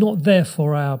is not there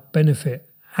for our benefit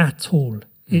at all.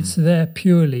 It's there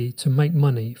purely to make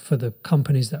money for the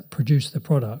companies that produce the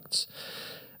products.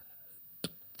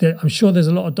 I'm sure there's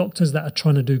a lot of doctors that are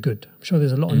trying to do good. I'm sure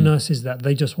there's a lot of nurses that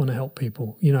they just want to help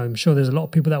people. I'm sure there's a lot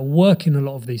of people that work in a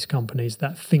lot of these companies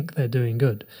that think they're doing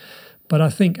good. But I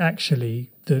think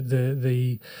actually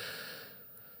the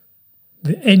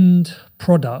end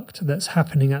product that's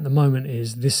happening at the moment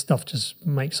is this stuff just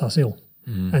makes us ill.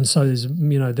 And so I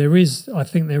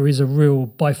think there is a real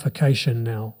bifurcation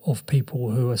now of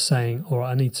people who are saying, all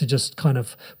right, I need to just kind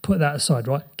of put that aside,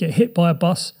 right? Get hit by a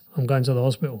bus, I'm going to the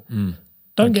hospital.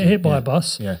 Don't get hit by a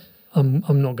bus. Yeah.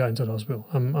 I'm not going to the hospital.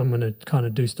 I'm going to kind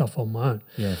of do stuff on my own.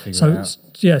 Yeah. Figure it out.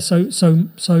 Yeah. So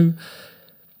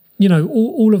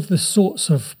all of the sorts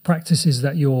of practices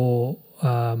that you're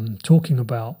talking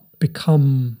about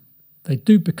become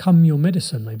your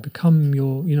medicine. They become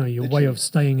your way of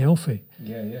staying healthy.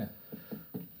 Yeah.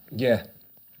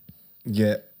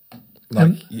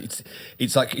 Like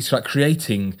it's like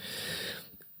creating.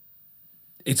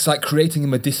 It's like creating a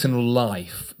medicinal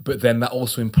life, but then that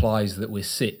also implies that we're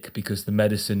sick because the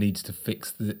medicine needs to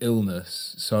fix the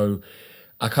illness. So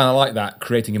I kind of like that,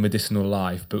 creating a medicinal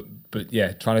life, but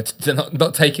yeah, trying to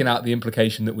not taking out the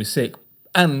implication that we're sick.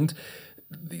 And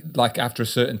like after a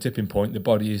certain tipping point, the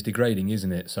body is degrading,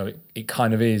 isn't it? So it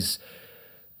kind of is.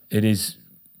 It is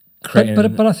creating.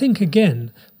 But I think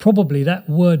again, probably that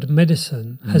word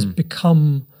medicine has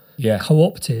become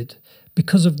co-opted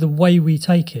because of the way we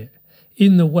take it.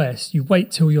 In the West, you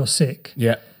wait till you're sick,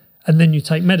 and then you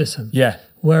take medicine. Yeah.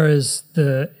 Whereas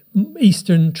the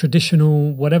Eastern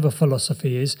traditional whatever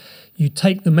philosophy is, you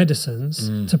take the medicines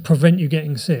to prevent you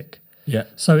getting sick. Yeah.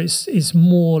 So it's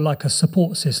more like a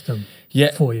support system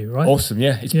for you, right? Awesome.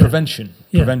 Yeah. It's prevention.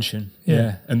 Yeah. Prevention.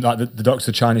 Yeah. And like the doctors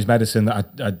of Chinese medicine that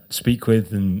I speak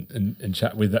with and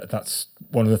chat with, that's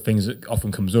one of the things that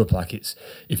often comes up. Like it's,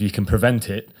 if you can prevent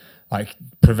it,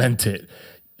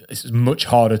 it's much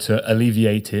harder to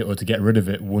alleviate it or to get rid of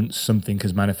it once something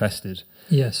has manifested.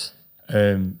 Yes.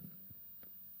 Like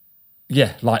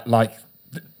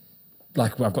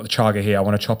I've got the chaga here. I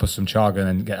want to chop us some chaga and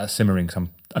then get that simmering because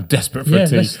I'm desperate for a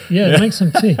tea. Make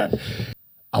some tea.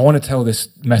 I want to tell this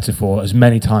metaphor as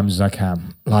many times as I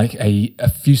can. Like a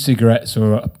few cigarettes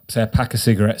or say a pack of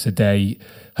cigarettes a day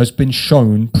has been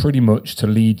shown pretty much to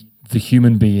lead the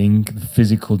human being, the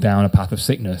physical, down a path of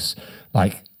sickness.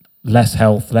 Like less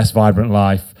health, less vibrant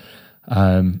life,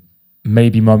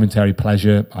 maybe momentary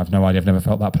pleasure. I've no idea. I've never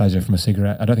felt that pleasure from a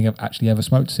cigarette. I don't think I've actually ever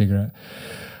smoked a cigarette.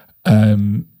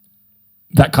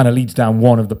 That kind of leads down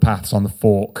one of the paths on the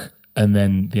fork, and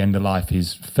then the end of life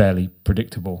is fairly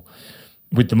predictable.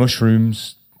 With the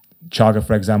mushrooms, chaga,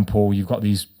 for example, you've got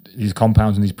these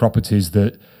compounds and these properties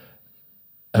that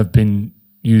have been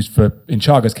used for, in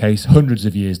chaga's case, hundreds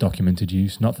of years documented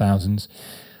use, not thousands.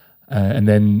 And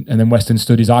then Western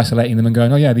studies isolating them and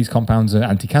going, oh yeah, these compounds are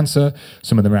anti-cancer,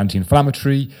 some of them are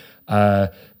anti-inflammatory, an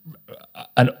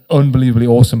unbelievably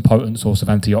awesome potent source of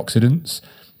antioxidants.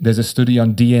 There's a study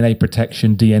on DNA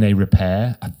protection, DNA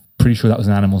repair. I'm pretty sure that was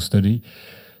an animal study.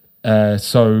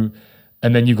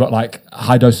 And then you've got like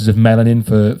high doses of melanin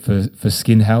for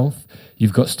skin health.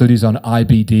 You've got studies on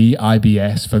IBD,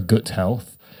 IBS for gut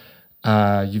health.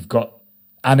 You've got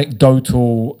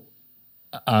anecdotal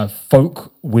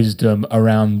folk wisdom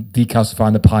around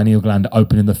decalcifying the pineal gland,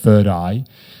 opening the third eye.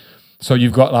 So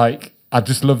you've got like, I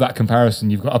just love that comparison.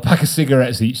 You've got a pack of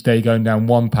cigarettes each day going down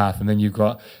one path, and then you've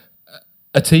got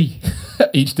a tea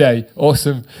each day.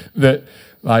 Awesome. That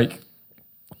like,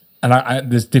 and I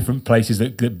there's different places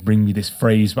that bring me this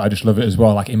phrase, but I just love it as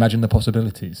well. Like, imagine the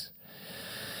possibilities.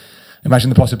 Imagine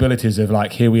the possibilities of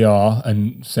like, here we are,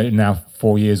 and say now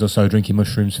 4 years or so drinking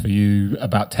mushrooms for you,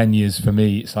 about 10 years for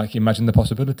me. It's like, imagine the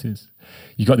possibilities.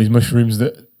 You got these mushrooms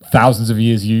that thousands of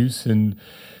years use, and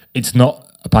it's not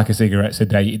a pack of cigarettes a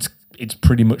day. It's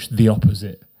pretty much the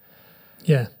opposite.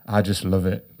 Yeah. I just love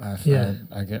it. I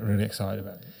get really excited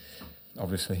about it.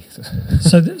 obviously.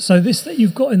 So this that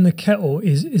you've got in the kettle,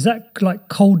 is that like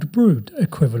cold brewed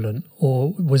equivalent,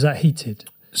 or was that heated?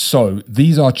 So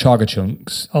these are chaga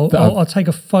chunks. I'll take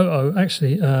a photo.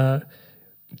 Actually, do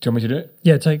you want me to do it?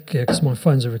 Yeah, because my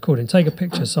phones are recording. Take a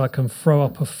picture so I can throw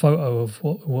up a photo of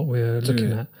what we're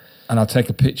looking at. And I'll take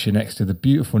a picture next to the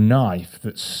beautiful knife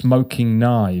that's Smoking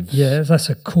Knives. Yeah, that's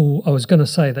a cool... I was going to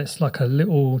say that's like a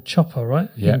little chopper, right?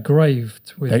 Yeah.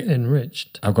 Engraved with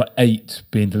enriched. I've got 8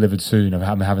 being delivered soon.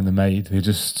 I'm having them made. They're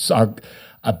just...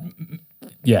 Smoking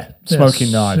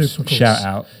Knives. Cool. Shout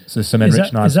out. So some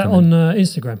enriched knives. Is that on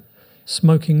Instagram?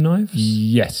 Smoking Knives?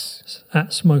 Yes.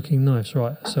 At Smoking Knives,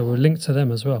 right. So we'll link to them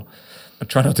as well. I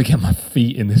try not to get my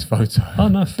feet in this photo. Oh,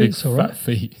 no, feet's all right. Fat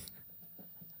feet.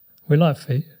 We like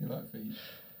feet.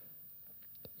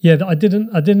 Yeah, I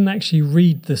didn't actually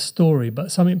read the story,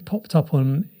 but something popped up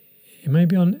on my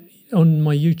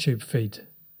YouTube feed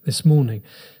this morning.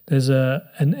 There's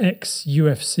an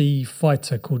ex-UFC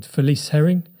fighter called Felice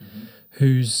Herring,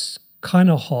 who's kind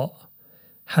of hot,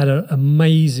 had an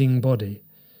amazing body,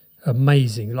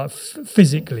 like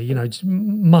physically, just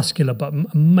muscular but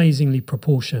amazingly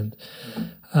proportioned.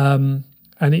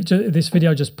 And this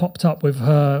video just popped up with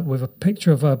a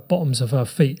picture of her bottoms of her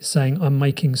feet saying, "I'm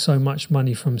making so much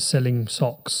money from selling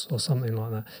socks," or something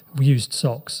like that, used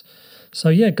socks. So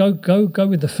yeah, go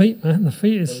with the feet, man. The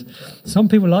feet is... Some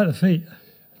people like the feet.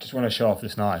 Just want to show off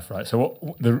this knife, right? So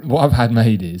what I've had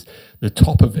made is the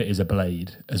top of it is a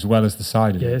blade as well as the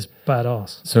side of it. Yeah, it's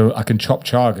badass. So I can chop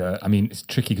chaga. I mean, it's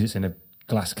tricky because it's in a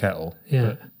glass kettle.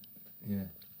 Yeah. Yeah.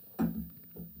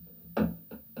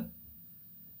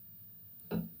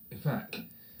 In fact,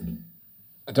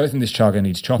 I don't think this chaga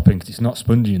needs chopping because it's not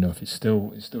spongy enough. It's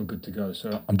still good to go.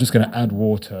 So I'm just going to add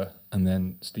water and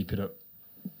then steep it up.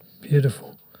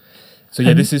 Beautiful. So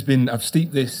yeah, I've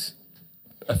steeped this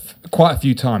quite a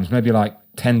few times, maybe like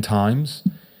 10 times.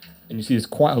 And you see there's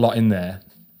quite a lot in there.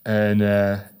 And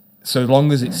so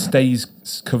long as it stays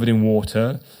covered in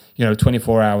water,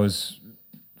 24 hours,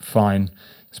 fine,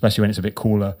 especially when it's a bit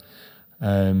cooler.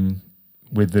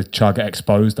 With the chaga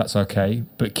exposed, that's okay.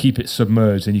 But keep it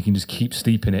submerged and you can just keep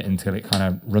steeping it until it kind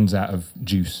of runs out of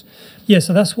juice. Yeah,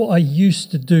 so that's what I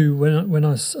used to do when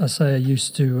I say I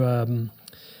used to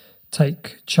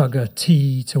take chaga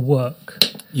tea to work.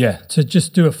 Yeah. To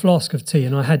just do a flask of tea,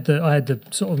 and I had the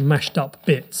sort of mashed up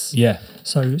bits. Yeah.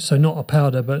 So not a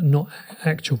powder, but not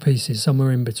actual pieces,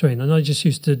 somewhere in between. And I just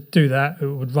used to do that. It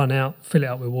would run out, fill it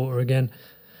up with water again,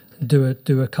 and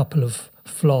do a couple of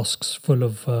flasks full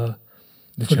of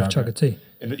chaga tea.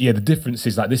 Yeah, the difference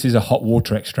is like this is a hot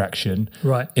water extraction.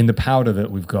 Right. In the powder that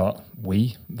I've got,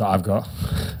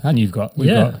 and you've got,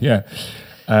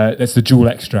 that's the dual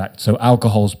extract. So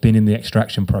alcohol's been in the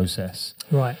extraction process.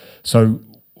 Right. So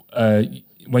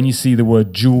when you see the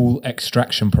word dual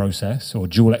extraction process or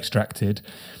dual extracted,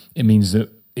 it means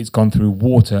that it's gone through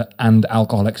water and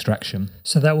alcohol extraction.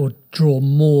 So that will draw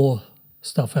more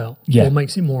stuff out. Yeah. Or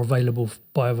makes it more available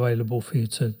for you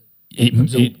to...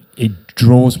 It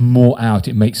draws more out.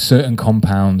 It makes certain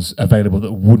compounds available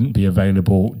that wouldn't be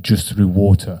available just through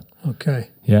water. Okay.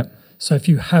 Yeah. So if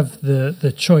you have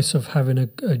the choice of having a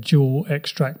dual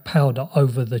extract powder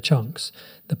over the chunks,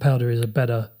 the powder is a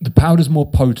better... The powder's more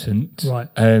potent. Right.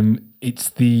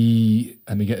 It's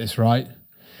let me get this right,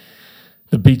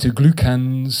 the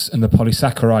beta-glucans and the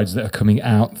polysaccharides that are coming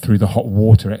out through the hot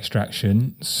water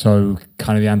extraction. So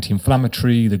kind of the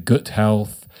anti-inflammatory, the gut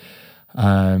health,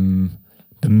 the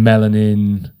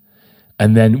melanin,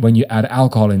 and then when you add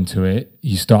alcohol into it,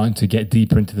 you're starting to get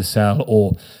deeper into the cell,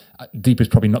 or deeper is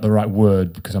probably not the right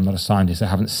word because I'm not a scientist. I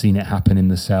haven't seen it happen in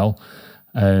the cell,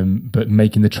 but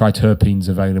making the triterpenes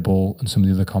available and some of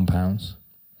the other compounds.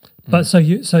 But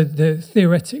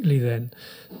theoretically then,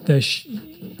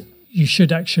 you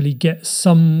should actually get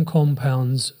some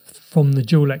compounds from the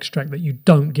dual extract that you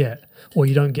don't get, or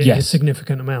you don't get a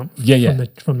significant amount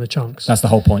from the chunks. That's the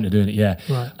whole point of doing it, yeah.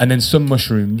 Right. And then some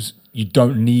mushrooms, you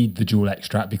don't need the dual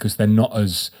extract because they're not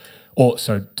as... Or,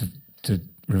 so to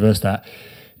reverse that,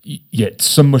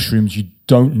 some mushrooms you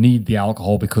don't need the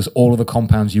alcohol because all of the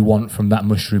compounds you want from that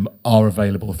mushroom are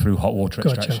available through hot water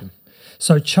extraction.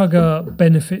 So chaga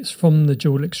benefits from the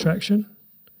dual extraction?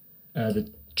 The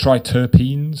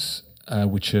triterpenes,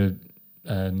 which are...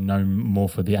 known more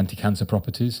for the anti-cancer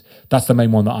properties. That's the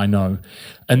main one that I know.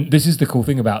 And this is the cool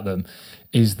thing about them,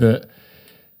 is that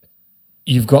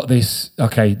you've got this,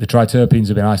 okay, the triterpenes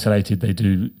have been isolated, they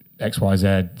do X, Y, Z,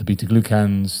 the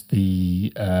beta-glucans,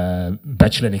 the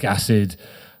betulinic acid,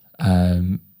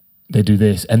 they do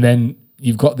this. And then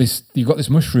you've got this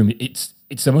mushroom.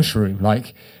 It's a mushroom.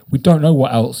 Like, we don't know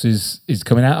what else is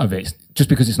coming out of it. just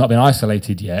because it's not been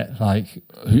isolated yet, like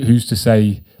who's to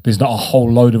say there's not a whole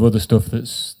load of other stuff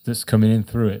that's coming in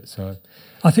through it? So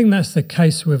I think that's the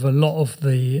case with a lot of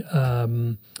the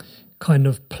kind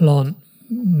of plant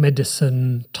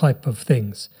medicine type of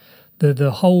things.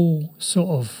 The whole sort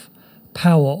of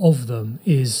power of them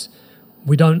is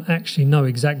we don't actually know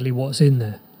exactly what's in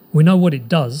there. We know what it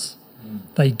does.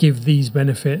 They give these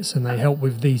benefits and they help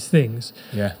with these things.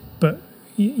 Yeah. But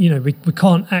we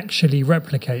can't actually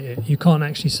replicate it. You can't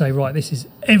actually say, right, this is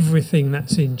everything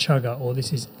that's in chaga, or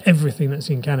this is everything that's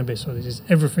in cannabis, or this is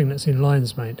everything that's in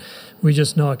lion's mane. We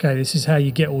just know, okay, this is how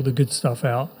you get all the good stuff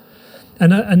out.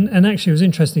 And actually, it was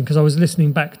interesting because I was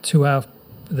listening back to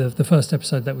the first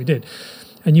episode that we did,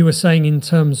 and you were saying in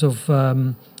terms of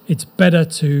it's better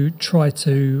to try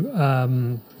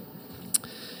to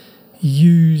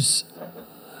use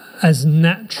as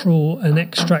natural an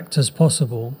extract as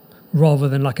possible, rather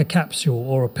than like a capsule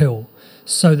or a pill,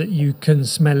 so that you can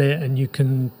smell it and you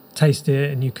can taste it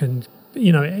and you can,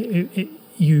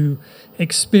 you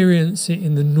experience it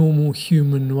in the normal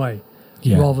human way,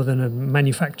 rather than a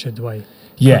manufactured way.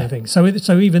 Kind of thing.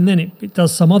 So even then it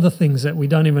does some other things that we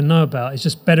don't even know about. It's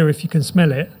just better if you can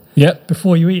smell it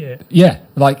before you eat it.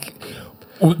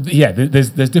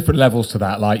 There's different levels to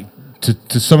that. Like,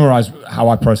 to summarize how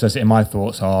I process it in my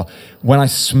thoughts are, when I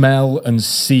smell and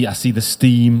I see the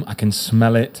steam, I can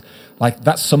smell it. Like,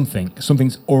 that's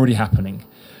something's already happening.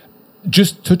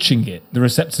 Just touching it, the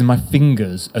receptors in my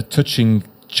fingers are touching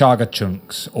chaga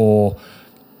chunks or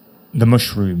the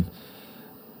mushroom.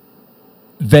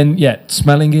 Then,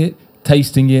 smelling it,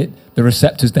 tasting it, the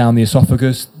receptors down the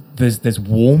esophagus, there's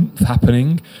warmth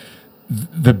happening.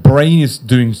 The brain is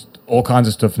doing all kinds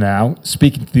of stuff now,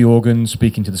 speaking to the organs,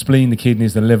 speaking to the spleen, the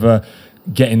kidneys, the liver,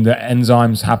 getting the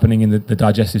enzymes happening in the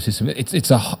digestive system.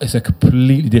 It's a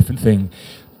completely different thing.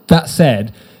 That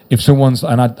said, if someone's,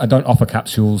 and I don't offer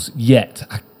capsules yet,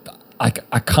 I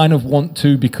kind of want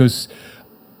to, because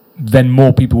then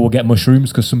more people will get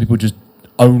mushrooms, because some people just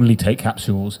only take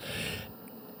capsules.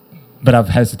 But I've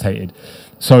hesitated.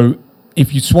 So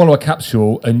if you swallow a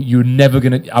capsule and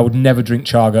I would never drink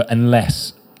chaga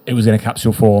unless it was in a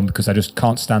capsule form, because I just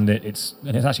can't stand it. It's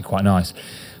actually quite nice.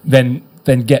 Then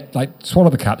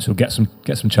swallow the capsule, get some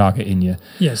chaga in you.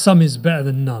 Yeah, some is better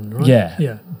than none, right?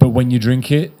 Yeah. But when you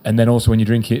drink it, and then also when you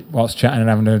drink it whilst chatting and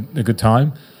having a good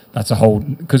time, that's a whole,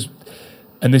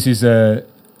 and this is one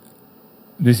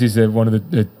of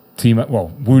the team.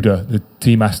 Well, Wuda, the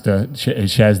tea master,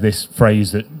 shares this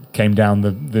phrase that came down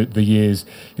the years.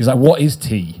 He's like, what is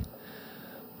tea?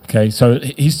 Okay, so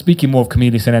he's speaking more of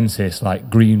Camellia sinensis, like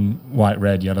green, white,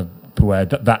 red, yellow, puer,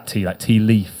 that tea, like tea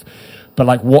leaf. But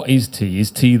like, what is tea?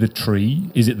 Is tea the tree?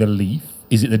 Is it the leaf?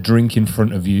 Is it the drink in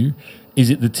front of you? Is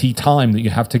it the tea time that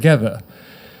you have together?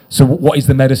 So what is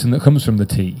the medicine that comes from the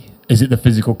tea? Is it the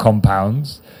physical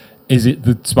compounds? Is it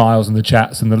the smiles and the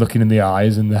chats and the looking in the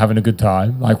eyes and the having a good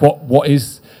time? Like, what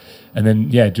is... And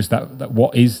then, just that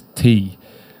what is tea?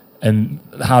 And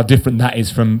how different that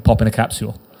is from popping a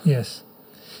capsule. Yes.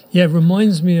 Yeah, it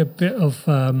reminds me a bit of...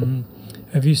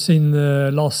 have you seen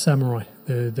The Last Samurai,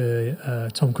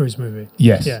 the Tom Cruise movie?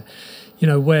 Yes. Yeah.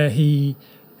 Where he...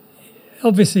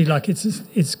 Obviously, like,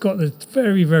 it's got the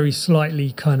very, very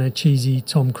slightly kind of cheesy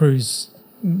Tom Cruise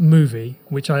movie,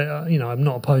 which I'm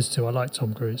not opposed to. I like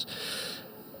Tom Cruise.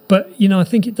 But, I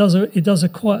think it does a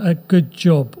quite a good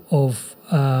job of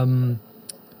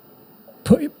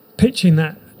pitching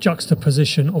that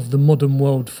juxtaposition of the modern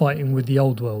world fighting with the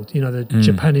old world.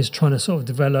 Japan is trying to sort of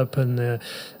develop, and the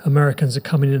Americans are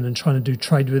coming in and trying to do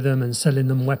trade with them and selling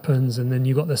them weapons, and then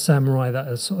you've got the samurai that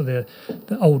are sort of the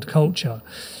old culture.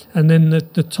 And then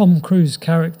the Tom Cruise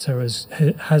character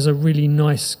has a really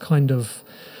nice kind of...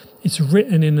 It's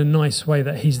written in a nice way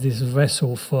that he's this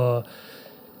vessel for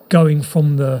going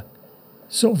from the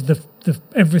sort of the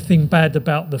everything bad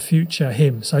about the future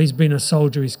him. So he's been a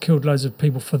soldier, he's killed loads of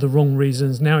people for the wrong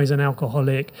reasons. Now he's an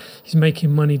alcoholic, he's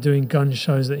making money doing gun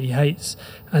shows that he hates,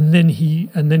 and then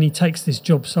he takes this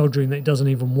job soldiering that he doesn't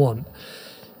even want,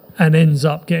 and ends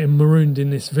up getting marooned in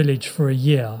this village for a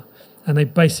year. And they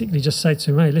basically just say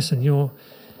to him, hey, listen, you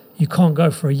can't go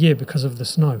for a year because of the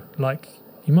snow. Like,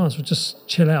 you might as well just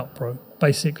chill out, bro,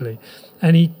 basically.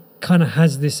 And he kind of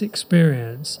has this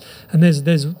experience. And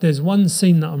there's one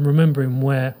scene that I'm remembering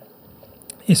where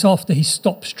it's after he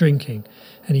stops drinking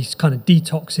and he kind of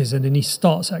detoxes, and then he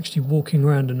starts actually walking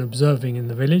around and observing in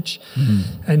the village.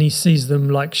 And he sees them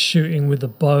like shooting with the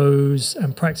bows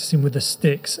and practicing with the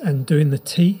sticks and doing the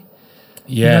tea.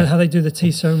 Yeah. You know how they do the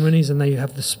tea ceremonies, and they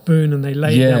have the spoon and they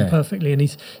lay it down perfectly. And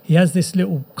he has this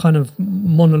little kind of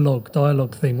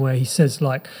dialogue thing where he says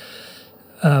like,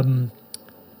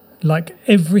 like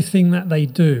everything that they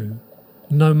do,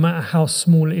 no matter how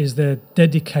small it is, they're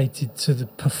dedicated to the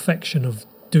perfection of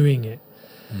doing it.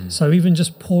 So even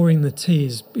just pouring the tea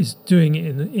is doing it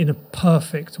in a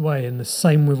perfect way, and the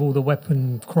same with all the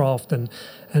weapon craft and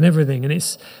everything. And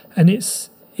it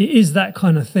is that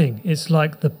kind of thing. It's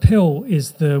like the pill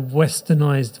is the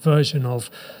westernized version of,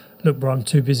 look, bro, I'm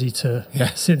too busy to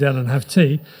sit down and have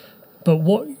tea. But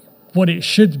what it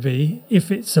should be,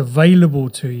 if it's available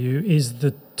to you, is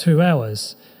the 2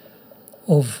 hours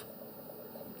of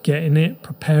getting it,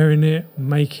 preparing it,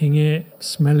 making it,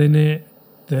 smelling it,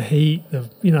 the heat,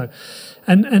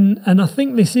 and I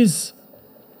think this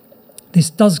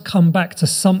does come back to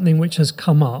something which has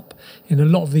come up in a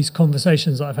lot of these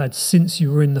conversations that I've had since you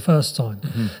were in the first time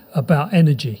about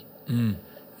energy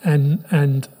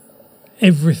and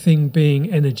everything being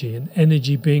energy, and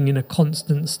energy being in a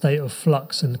constant state of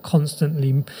flux, and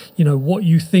constantly, what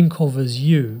you think of as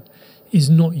you is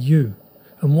not you.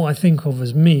 And what I think of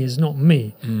as me is not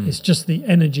me. It's just the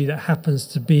energy that happens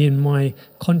to be in my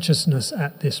consciousness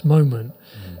at this moment,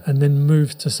 and then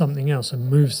moves to something else and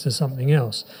moves to something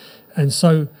else. And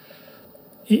so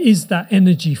it is that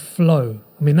energy flow.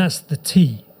 I mean, that's the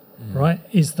T, right?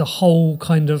 Is the whole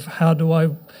kind of how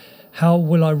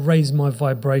will I raise my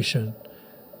vibration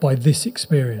by this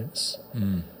experience?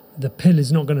 The pill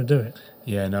is not going to do it.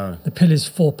 Yeah, no. The pill is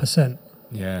 4%.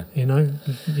 Yeah.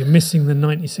 You're missing the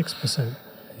 96%.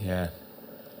 Yeah.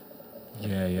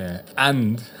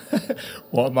 And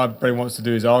what my brain wants to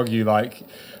do is argue, like,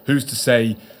 who's to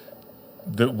say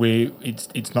that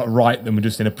it's not right that we're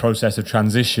just in a process of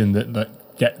transition, that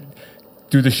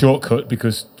do the shortcut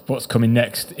because what's coming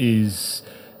next is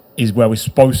where we're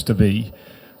supposed to be.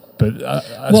 But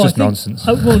that's just nonsense.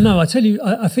 No, I tell you,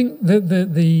 I think the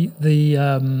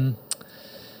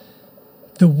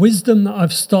wisdom that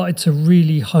I've started to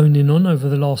really hone in on over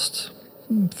the last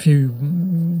few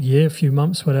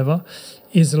months, whatever,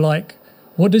 is like,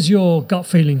 what does your gut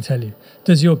feeling tell you?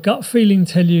 Does your gut feeling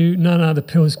tell you, no, the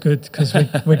pill's good because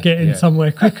we're getting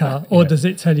somewhere quicker? Or does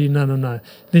it tell you, no,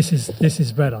 this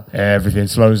is better? Everything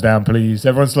slows down, please.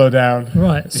 Everyone slow down.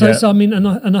 Right. So I mean,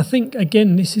 and I think,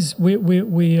 again, this is,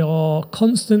 we are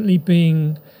constantly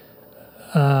being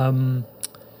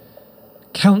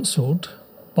counselled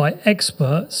by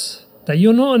experts that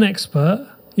you're not an expert.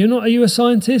 Are you a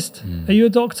scientist? Are you a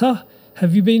doctor?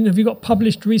 Have you got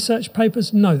published research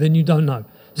papers? No, then you don't know.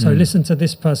 So listen to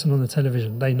this person on the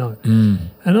television. They know.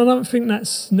 And I don't think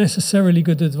that's necessarily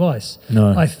good advice.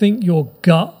 No. I think your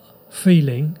gut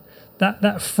feeling,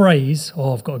 that phrase,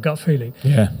 I've got a gut feeling,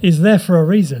 is there for a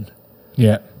reason.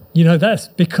 Yeah. That's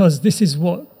because this is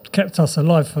what kept us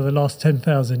alive for the last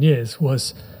 10,000 years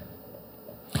was...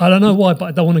 I don't know why, but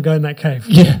I don't want to go in that cave.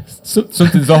 Yeah,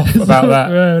 something's off about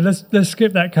that. Let's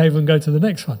skip that cave and go to the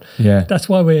next one. Yeah, that's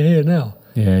why we're here now.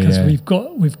 Yeah, because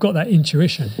we've got that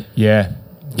intuition. Yeah.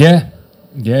 And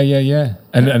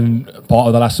part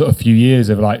of the last sort of few years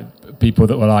of like people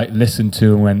that were like listened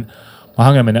to and went, well,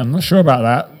 hang on a minute, I'm not sure about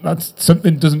that. That's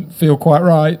something doesn't feel quite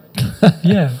right.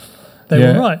 Yeah, they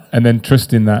were right. And then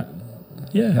trusting that.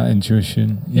 Yeah, that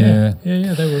intuition. Yeah,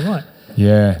 they were right.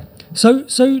 Yeah. So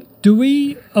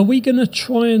are we going to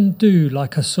try and do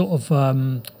like a sort of...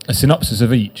 a synopsis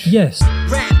of each? Yes.